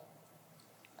us.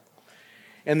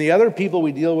 And the other people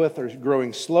we deal with are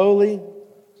growing slowly,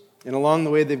 and along the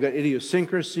way they've got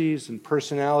idiosyncrasies and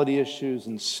personality issues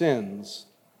and sins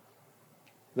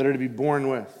that are to be borne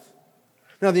with.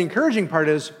 Now, the encouraging part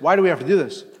is, why do we have to do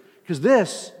this? Because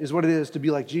this is what it is to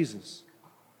be like Jesus.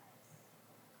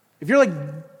 If you're like,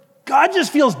 God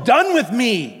just feels done with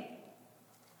me.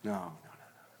 No.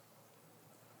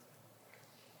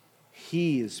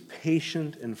 He is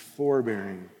patient and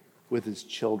forbearing with his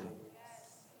children.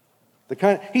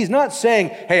 He's not saying,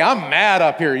 hey, I'm mad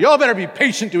up here. Y'all better be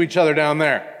patient to each other down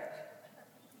there.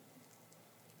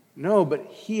 No, but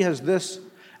he has this,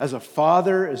 as a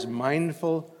father is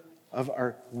mindful of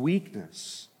our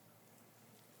weakness.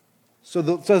 So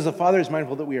as the Father is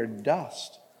mindful that we are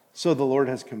dust, so the Lord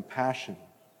has compassion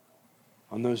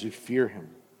on those who fear him.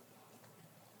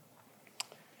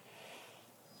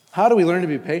 How do we learn to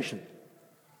be patient?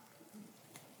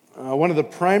 One of the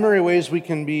primary ways we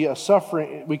can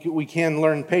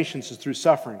learn patience is through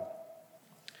suffering.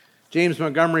 James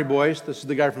Montgomery Boyce, this is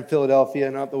the guy from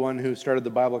Philadelphia, not the one who started the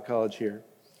Bible college here.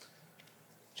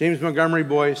 James Montgomery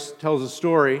Boyce tells a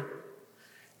story.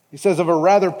 He says of a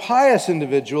rather pious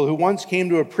individual who once came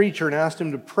to a preacher and asked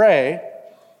him to pray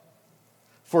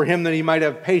for him that he might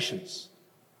have patience.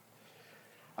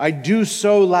 "I do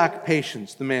so lack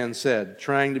patience," the man said,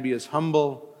 trying to be as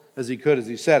humble as he could as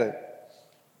he said it.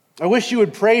 "I wish you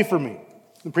would pray for me."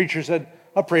 The preacher said,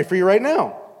 "I'll pray for you right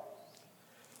now."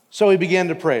 So he began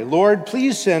to pray, "Lord,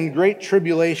 please send great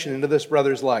tribulation into this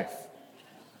brother's life."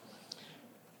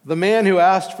 The man who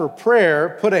asked for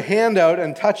prayer put a hand out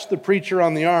and touched the preacher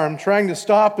on the arm, trying to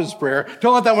stop his prayer.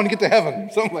 "Don't let that one get to heaven,"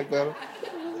 something like that.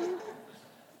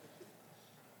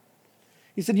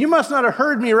 He said, "You must not have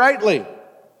heard me rightly.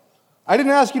 I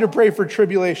didn't ask you to pray for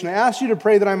tribulation. I asked you to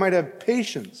pray that I might have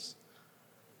patience."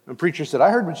 And the preacher said,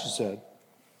 "I heard what you said.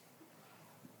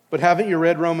 But haven't you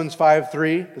read Romans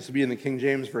 5:3? This would be in the King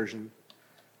James Version.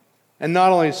 "And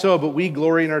not only so, but we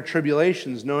glory in our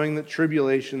tribulations, knowing that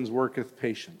tribulations worketh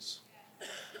patience."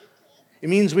 It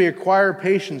means we acquire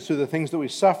patience through the things that we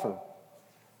suffer.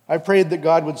 I prayed that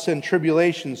God would send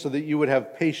tribulation so that you would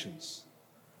have patience.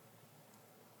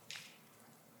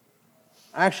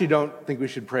 I actually don't think we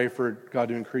should pray for God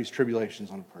to increase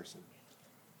tribulations on a person.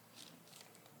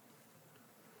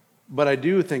 But I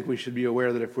do think we should be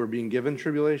aware that if we're being given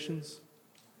tribulations,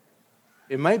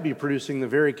 it might be producing the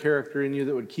very character in you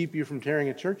that would keep you from tearing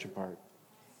a church apart.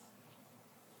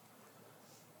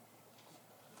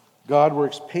 God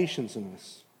works patience in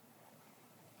us.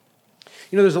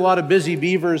 You know, there's a lot of busy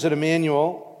beavers at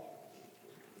Emmanuel.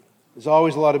 There's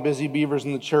always a lot of busy beavers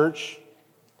in the church.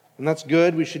 And that's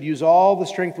good. We should use all the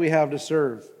strength we have to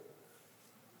serve.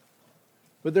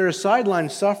 But there are sideline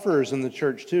sufferers in the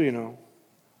church too, you know.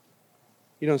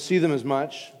 You don't see them as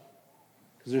much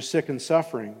because they're sick and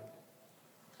suffering.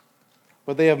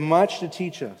 But they have much to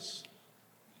teach us.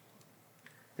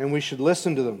 And we should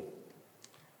listen to them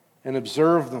and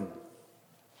observe them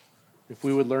if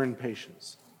we would learn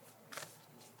patience.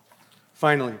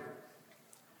 Finally,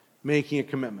 making a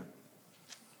commitment.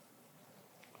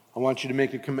 I want you to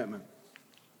make a commitment.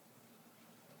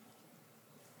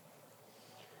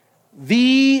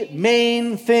 The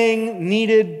main thing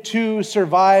needed to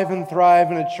survive and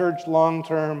thrive in a church long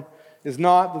term is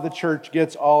not that the church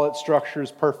gets all its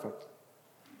structures perfect.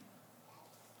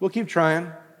 We'll keep trying.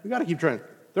 We've got to keep trying.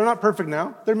 They're not perfect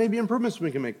now. There may be improvements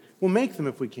we can make. We'll make them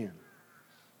if we can.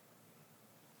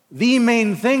 The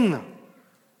main thing, though,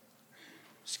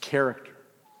 is character.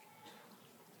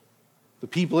 The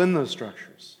people in those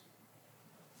structures.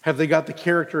 Have they got the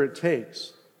character it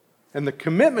takes and the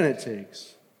commitment it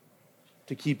takes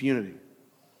to keep unity?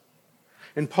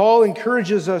 And Paul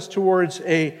encourages us towards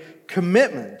a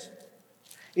commitment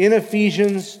in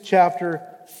Ephesians chapter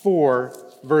 4,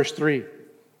 verse 3.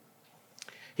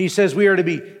 He says we are to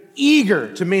be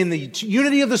eager to maintain the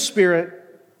unity of the Spirit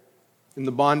in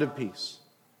the bond of peace.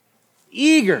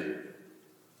 Eager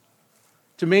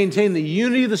to maintain the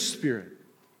unity of the Spirit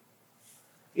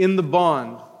in the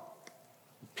bond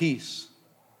of peace.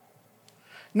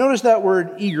 Notice that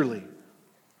word eagerly.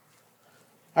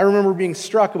 I remember being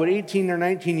struck about 18 or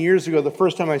 19 years ago, the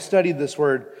first time I studied this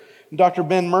word. Dr.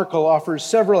 Ben Merkel offers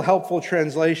several helpful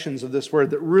translations of this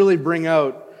word that really bring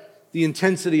out the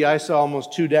intensity I saw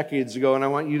almost 2 decades ago, and I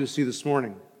want you to see this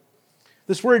morning.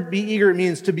 This word, be eager,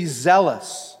 means to be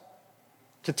zealous,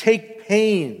 to take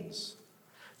pains,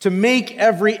 to make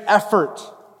every effort,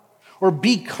 or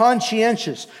be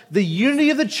conscientious. The unity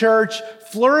of the church,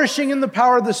 flourishing in the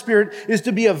power of the Spirit, is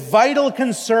to be a vital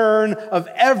concern of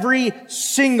every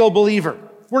single believer.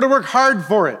 We're to work hard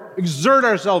for it, exert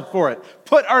ourselves for it,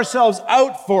 put ourselves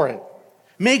out for it,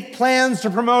 make plans to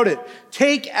promote it,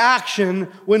 take action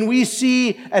when we see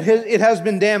it has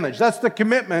been damaged. That's the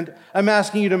commitment I'm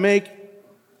asking you to make.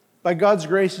 By God's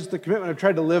grace, it's the commitment I've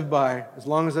tried to live by as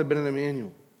long as I've been in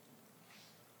Emmanuel.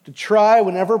 To try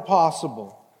whenever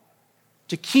possible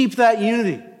to keep that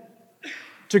unity,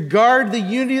 to guard the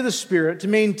unity of the Spirit, to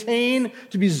maintain,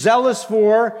 to be zealous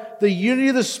for the unity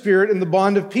of the Spirit in the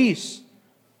bond of peace.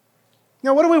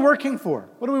 Now, what are we working for?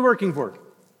 What are we working for?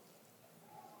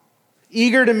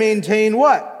 Eager to maintain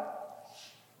what?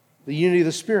 The unity of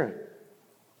the Spirit.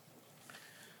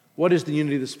 What is the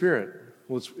unity of the Spirit?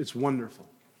 Well, it's wonderful.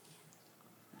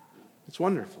 It's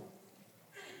wonderful.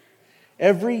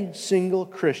 Every single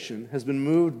Christian has been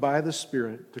moved by the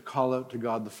Spirit to call out to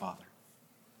God the Father.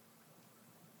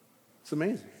 It's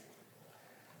amazing.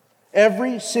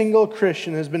 Every single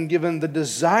Christian has been given the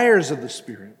desires of the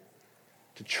Spirit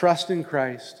to trust in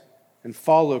Christ and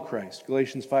follow Christ.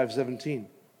 Galatians 5:17.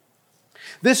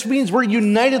 This means we're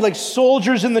united like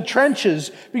soldiers in the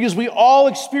trenches because we all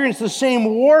experience the same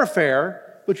warfare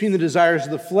between the desires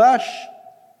of the flesh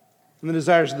and the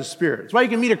desires of the Spirit. It's why you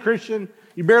can meet a Christian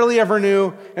you barely ever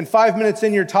knew, and 5 minutes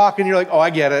in you're talking, you're like, oh, I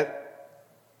get it.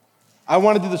 I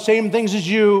want to do the same things as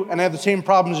you, and I have the same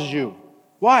problems as you.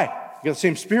 Why? You got the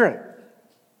same Spirit.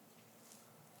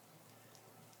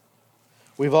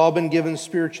 We've all been given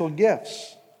spiritual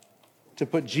gifts to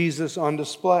put Jesus on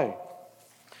display.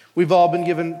 We've all been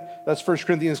given, that's 1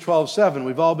 Corinthians 12:7.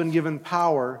 We've all been given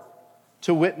power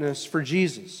to witness for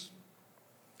Jesus.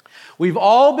 We've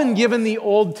all been given the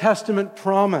Old Testament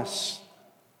promise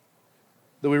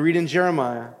that we read in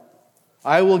Jeremiah.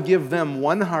 I will give them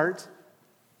one heart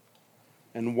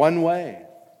and one way,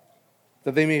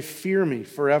 that they may fear me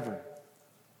forever.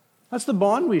 That's the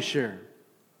bond we share.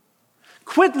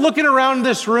 Quit looking around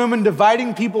this room and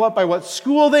dividing people up by what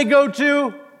school they go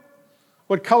to,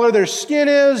 what color their skin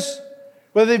is,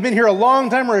 whether they've been here a long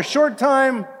time or a short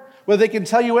time, whether they can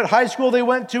tell you what high school they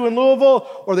went to in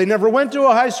Louisville or they never went to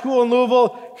a high school in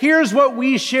Louisville. Here's what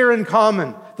we share in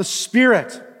common: the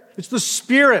Spirit. It's the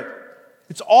Spirit.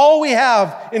 It's all we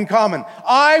have in common.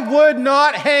 I would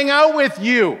not hang out with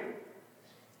you,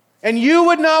 and you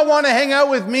would not want to hang out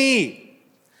with me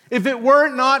if it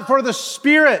weren't not for the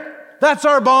Spirit. That's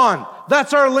our bond.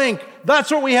 That's our link.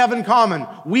 That's what we have in common.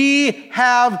 We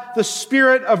have the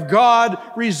Spirit of God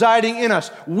residing in us.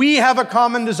 We have a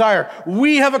common desire.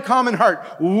 We have a common heart.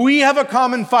 We have a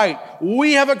common fight.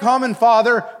 We have a common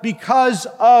Father because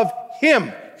of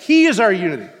Him. He is our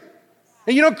unity.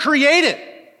 And you don't create it.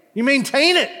 You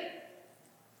maintain it.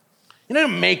 You're not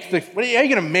how are you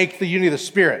going to make the unity of the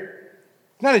Spirit?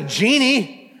 He's not a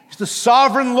genie. He's the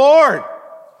sovereign Lord.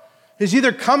 He's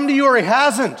either come to you or He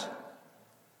hasn't.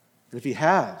 And if He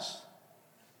has,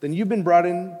 then you've been brought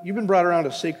around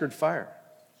a sacred fire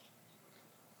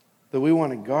that we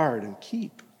want to guard and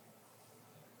keep.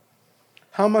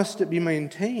 How must it be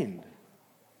maintained?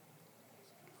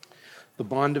 The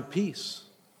bond of peace.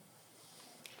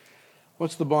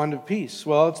 What's the bond of peace?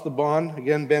 Well, it's the bond,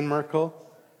 again, Ben Merkel,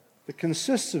 that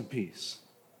consists of peace.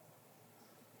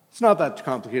 It's not that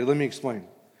complicated. Let me explain.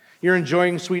 You're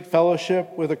enjoying sweet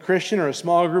fellowship with a Christian or a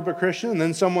small group of Christians, and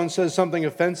then someone says something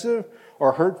offensive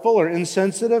or hurtful or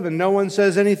insensitive, and no one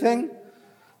says anything,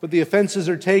 but the offenses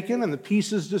are taken and the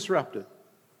peace is disrupted.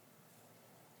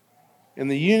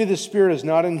 And the unity of the Spirit is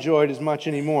not enjoyed as much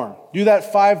anymore. Do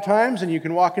that 5 times, and you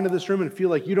can walk into this room and feel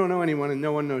like you don't know anyone and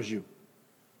no one knows you.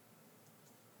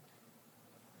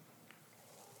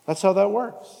 That's how that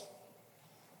works.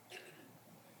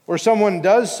 Or someone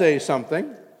does say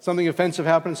something offensive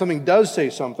happens, something does say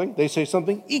something, they say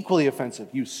something equally offensive.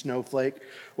 You snowflake,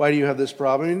 why do you have this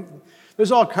problem? I mean,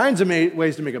 there's all kinds of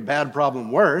ways to make a bad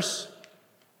problem worse.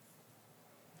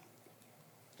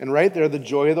 And right there, the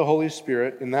joy of the Holy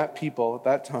Spirit in that people at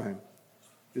that time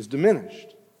is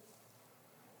diminished.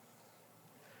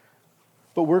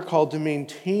 But we're called to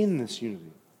maintain this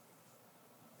unity.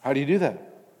 How do you do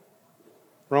that?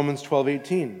 Romans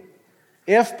 12:18.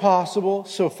 If possible,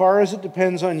 so far as it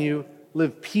depends on you,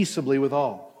 live peaceably with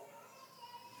all.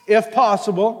 If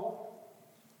possible,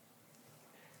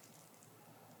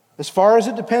 as far as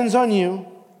it depends on you,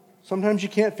 sometimes you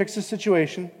can't fix the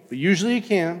situation, but usually you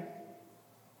can,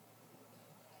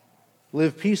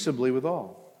 live peaceably with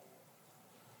all.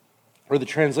 Or the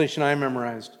translation I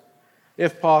memorized,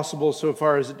 if possible, so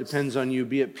far as it depends on you,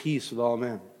 be at peace with all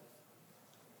men.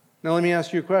 Now let me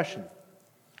ask you a question.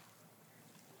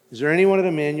 Is there anyone at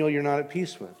Emmanuel you're not at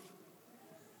peace with?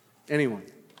 Anyone?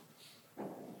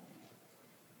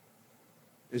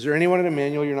 Is there anyone at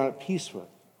Emmanuel you're not at peace with?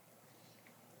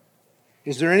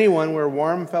 Is there anyone where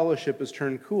warm fellowship has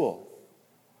turned cool?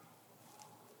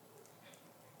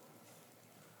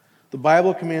 The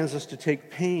Bible commands us to take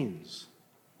pains,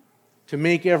 to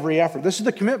make every effort. This is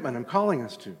the commitment I'm calling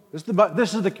us to.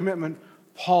 This is the commitment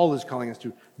Paul is calling us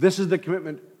to. This is the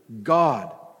commitment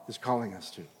God is calling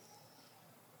us to.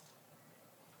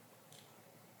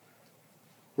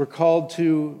 We're called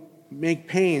to make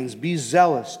pains, be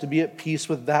zealous, to be at peace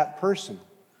with that person.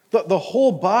 The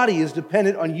whole body is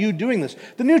dependent on you doing this.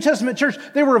 The New Testament church,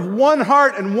 they were of one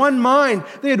heart and one mind.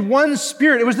 They had one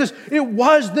spirit. It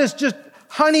was this just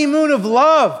honeymoon of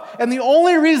love. And the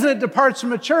only reason it departs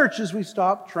from a church is we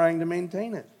stop trying to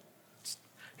maintain it.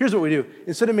 Here's what we do.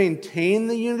 Instead of maintain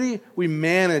the unity, we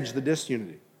manage the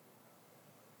disunity.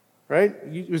 Right?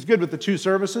 It was good with the 2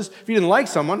 services. If you didn't like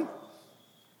someone,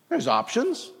 there's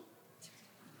options.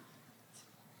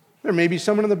 There may be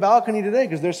someone on the balcony today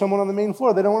because there's someone on the main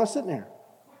floor. They don't want to sit in here.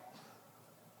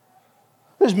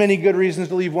 There's many good reasons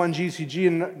to leave one GCG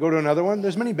and go to another one.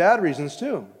 There's many bad reasons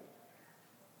too.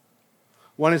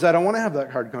 One is I don't want to have that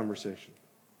hard conversation.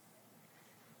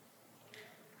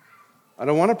 I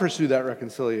don't want to pursue that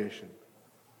reconciliation.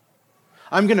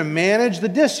 I'm going to manage the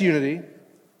disunity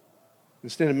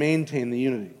instead of maintain the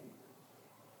unity.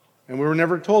 And we were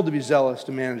never told to be zealous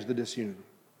to manage the disunity.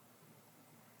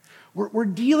 We're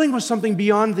dealing with something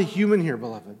beyond the human here,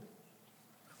 beloved.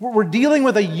 We're dealing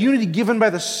with a unity given by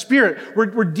the Spirit.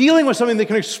 We're dealing with something that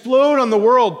can explode on the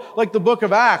world like the book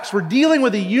of Acts. We're dealing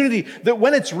with a unity that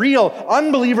when it's real,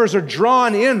 unbelievers are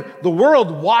drawn in. The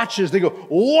world watches. They go,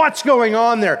 what's going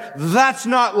on there? That's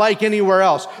not like anywhere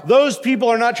else. Those people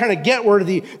are not trying to get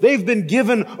worthy. They've been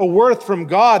given a worth from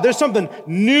God. There's something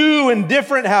new and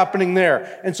different happening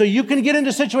there. And so you can get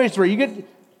into situations where you get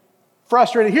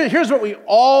frustrated. Here's what we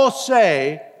all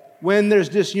say when there's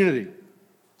disunity.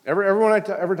 Everyone I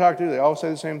ever talk to, they all say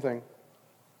the same thing.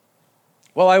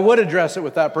 Well, I would address it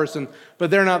with that person, but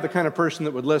they're not the kind of person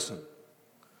that would listen.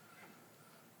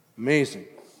 Amazing.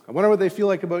 I wonder what they feel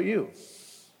like about you.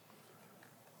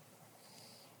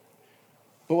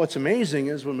 But what's amazing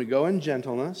is when we go in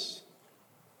gentleness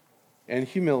and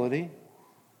humility,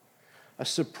 a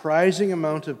surprising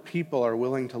amount of people are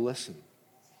willing to listen,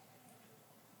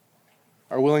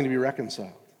 are willing to be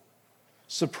reconciled.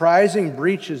 Surprising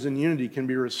breaches in unity can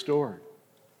be restored.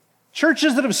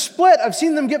 Churches that have split, I've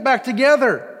seen them get back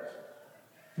together.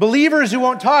 Believers who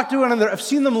won't talk to one another, I've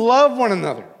seen them love one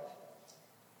another.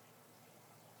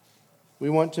 We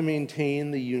want to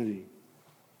maintain the unity.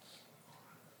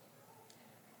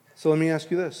 So let me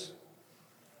ask you this.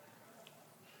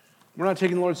 We're not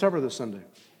taking the Lord's Supper this Sunday.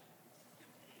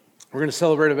 We're going to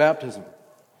celebrate a baptism.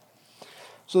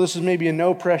 So this is maybe a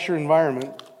no-pressure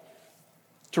environment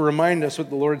to remind us what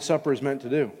the Lord's Supper is meant to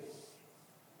do.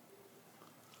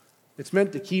 It's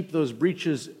meant to keep those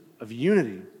breaches of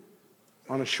unity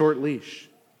on a short leash.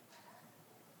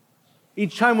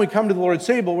 Each time we come to the Lord's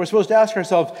table, we're supposed to ask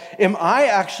ourselves, am I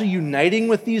actually uniting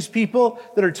with these people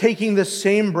that are taking the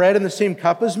same bread and the same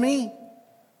cup as me?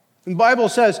 And the Bible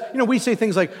says, we say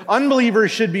things like, unbelievers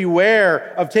should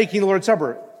beware of taking the Lord's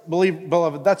Supper.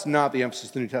 Beloved, that's not the emphasis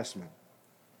of the New Testament.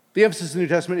 The emphasis of the New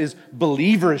Testament is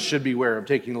believers should beware of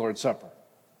taking the Lord's Supper.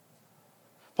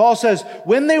 Paul says,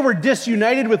 when they were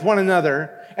disunited with one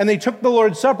another and they took the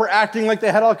Lord's Supper acting like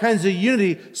they had all kinds of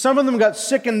unity, some of them got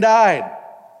sick and died.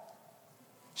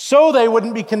 So they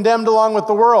wouldn't be condemned along with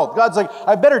the world. God's like,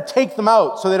 I better take them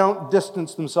out so they don't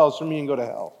distance themselves from me and go to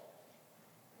hell.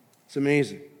 It's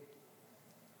amazing.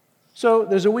 So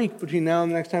there's a week between now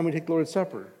and the next time we take the Lord's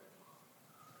Supper.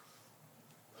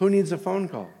 Who needs a phone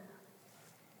call?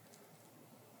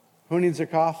 Who needs a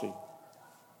coffee?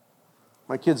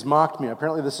 My kids mocked me.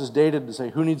 Apparently this is dated to say,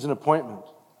 who needs an appointment?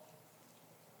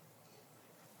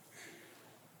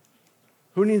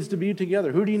 Who needs to be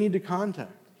together? Who do you need to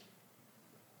contact?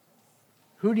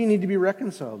 Who do you need to be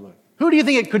reconciled with? Who do you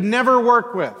think it could never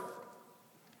work with?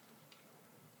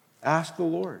 Ask the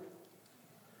Lord.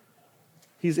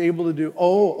 He's able to do,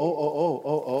 I'll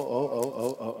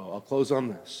close on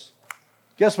this.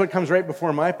 Guess what comes right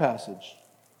before my passage?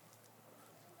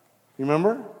 You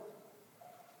remember?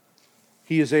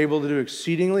 He is able to do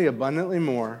exceedingly abundantly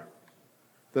more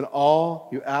than all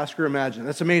you ask or imagine.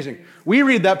 That's amazing. We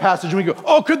read that passage and we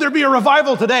go, could there be a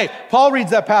revival today? Paul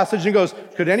reads that passage and goes,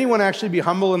 could anyone actually be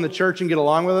humble in the church and get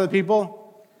along with other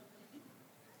people?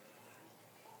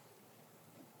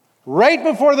 Right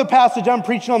before the passage I'm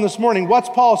preaching on this morning, what's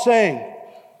Paul saying?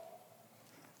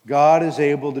 God is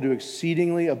able to do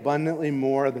exceedingly abundantly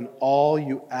more than all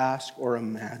you ask or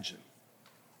imagine,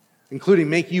 including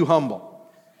make you humble,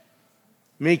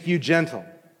 make you gentle,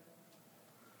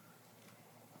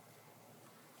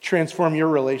 transform your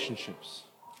relationships,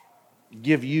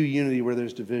 give you unity where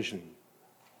there's division,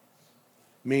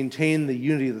 maintain the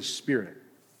unity of the Spirit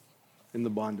in the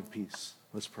bond of peace.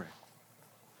 Let's pray.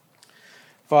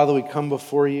 Father, we come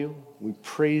before you. We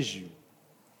praise you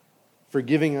for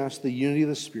giving us the unity of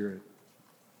the Spirit.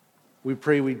 We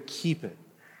pray we'd keep it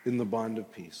in the bond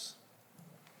of peace.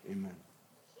 Amen.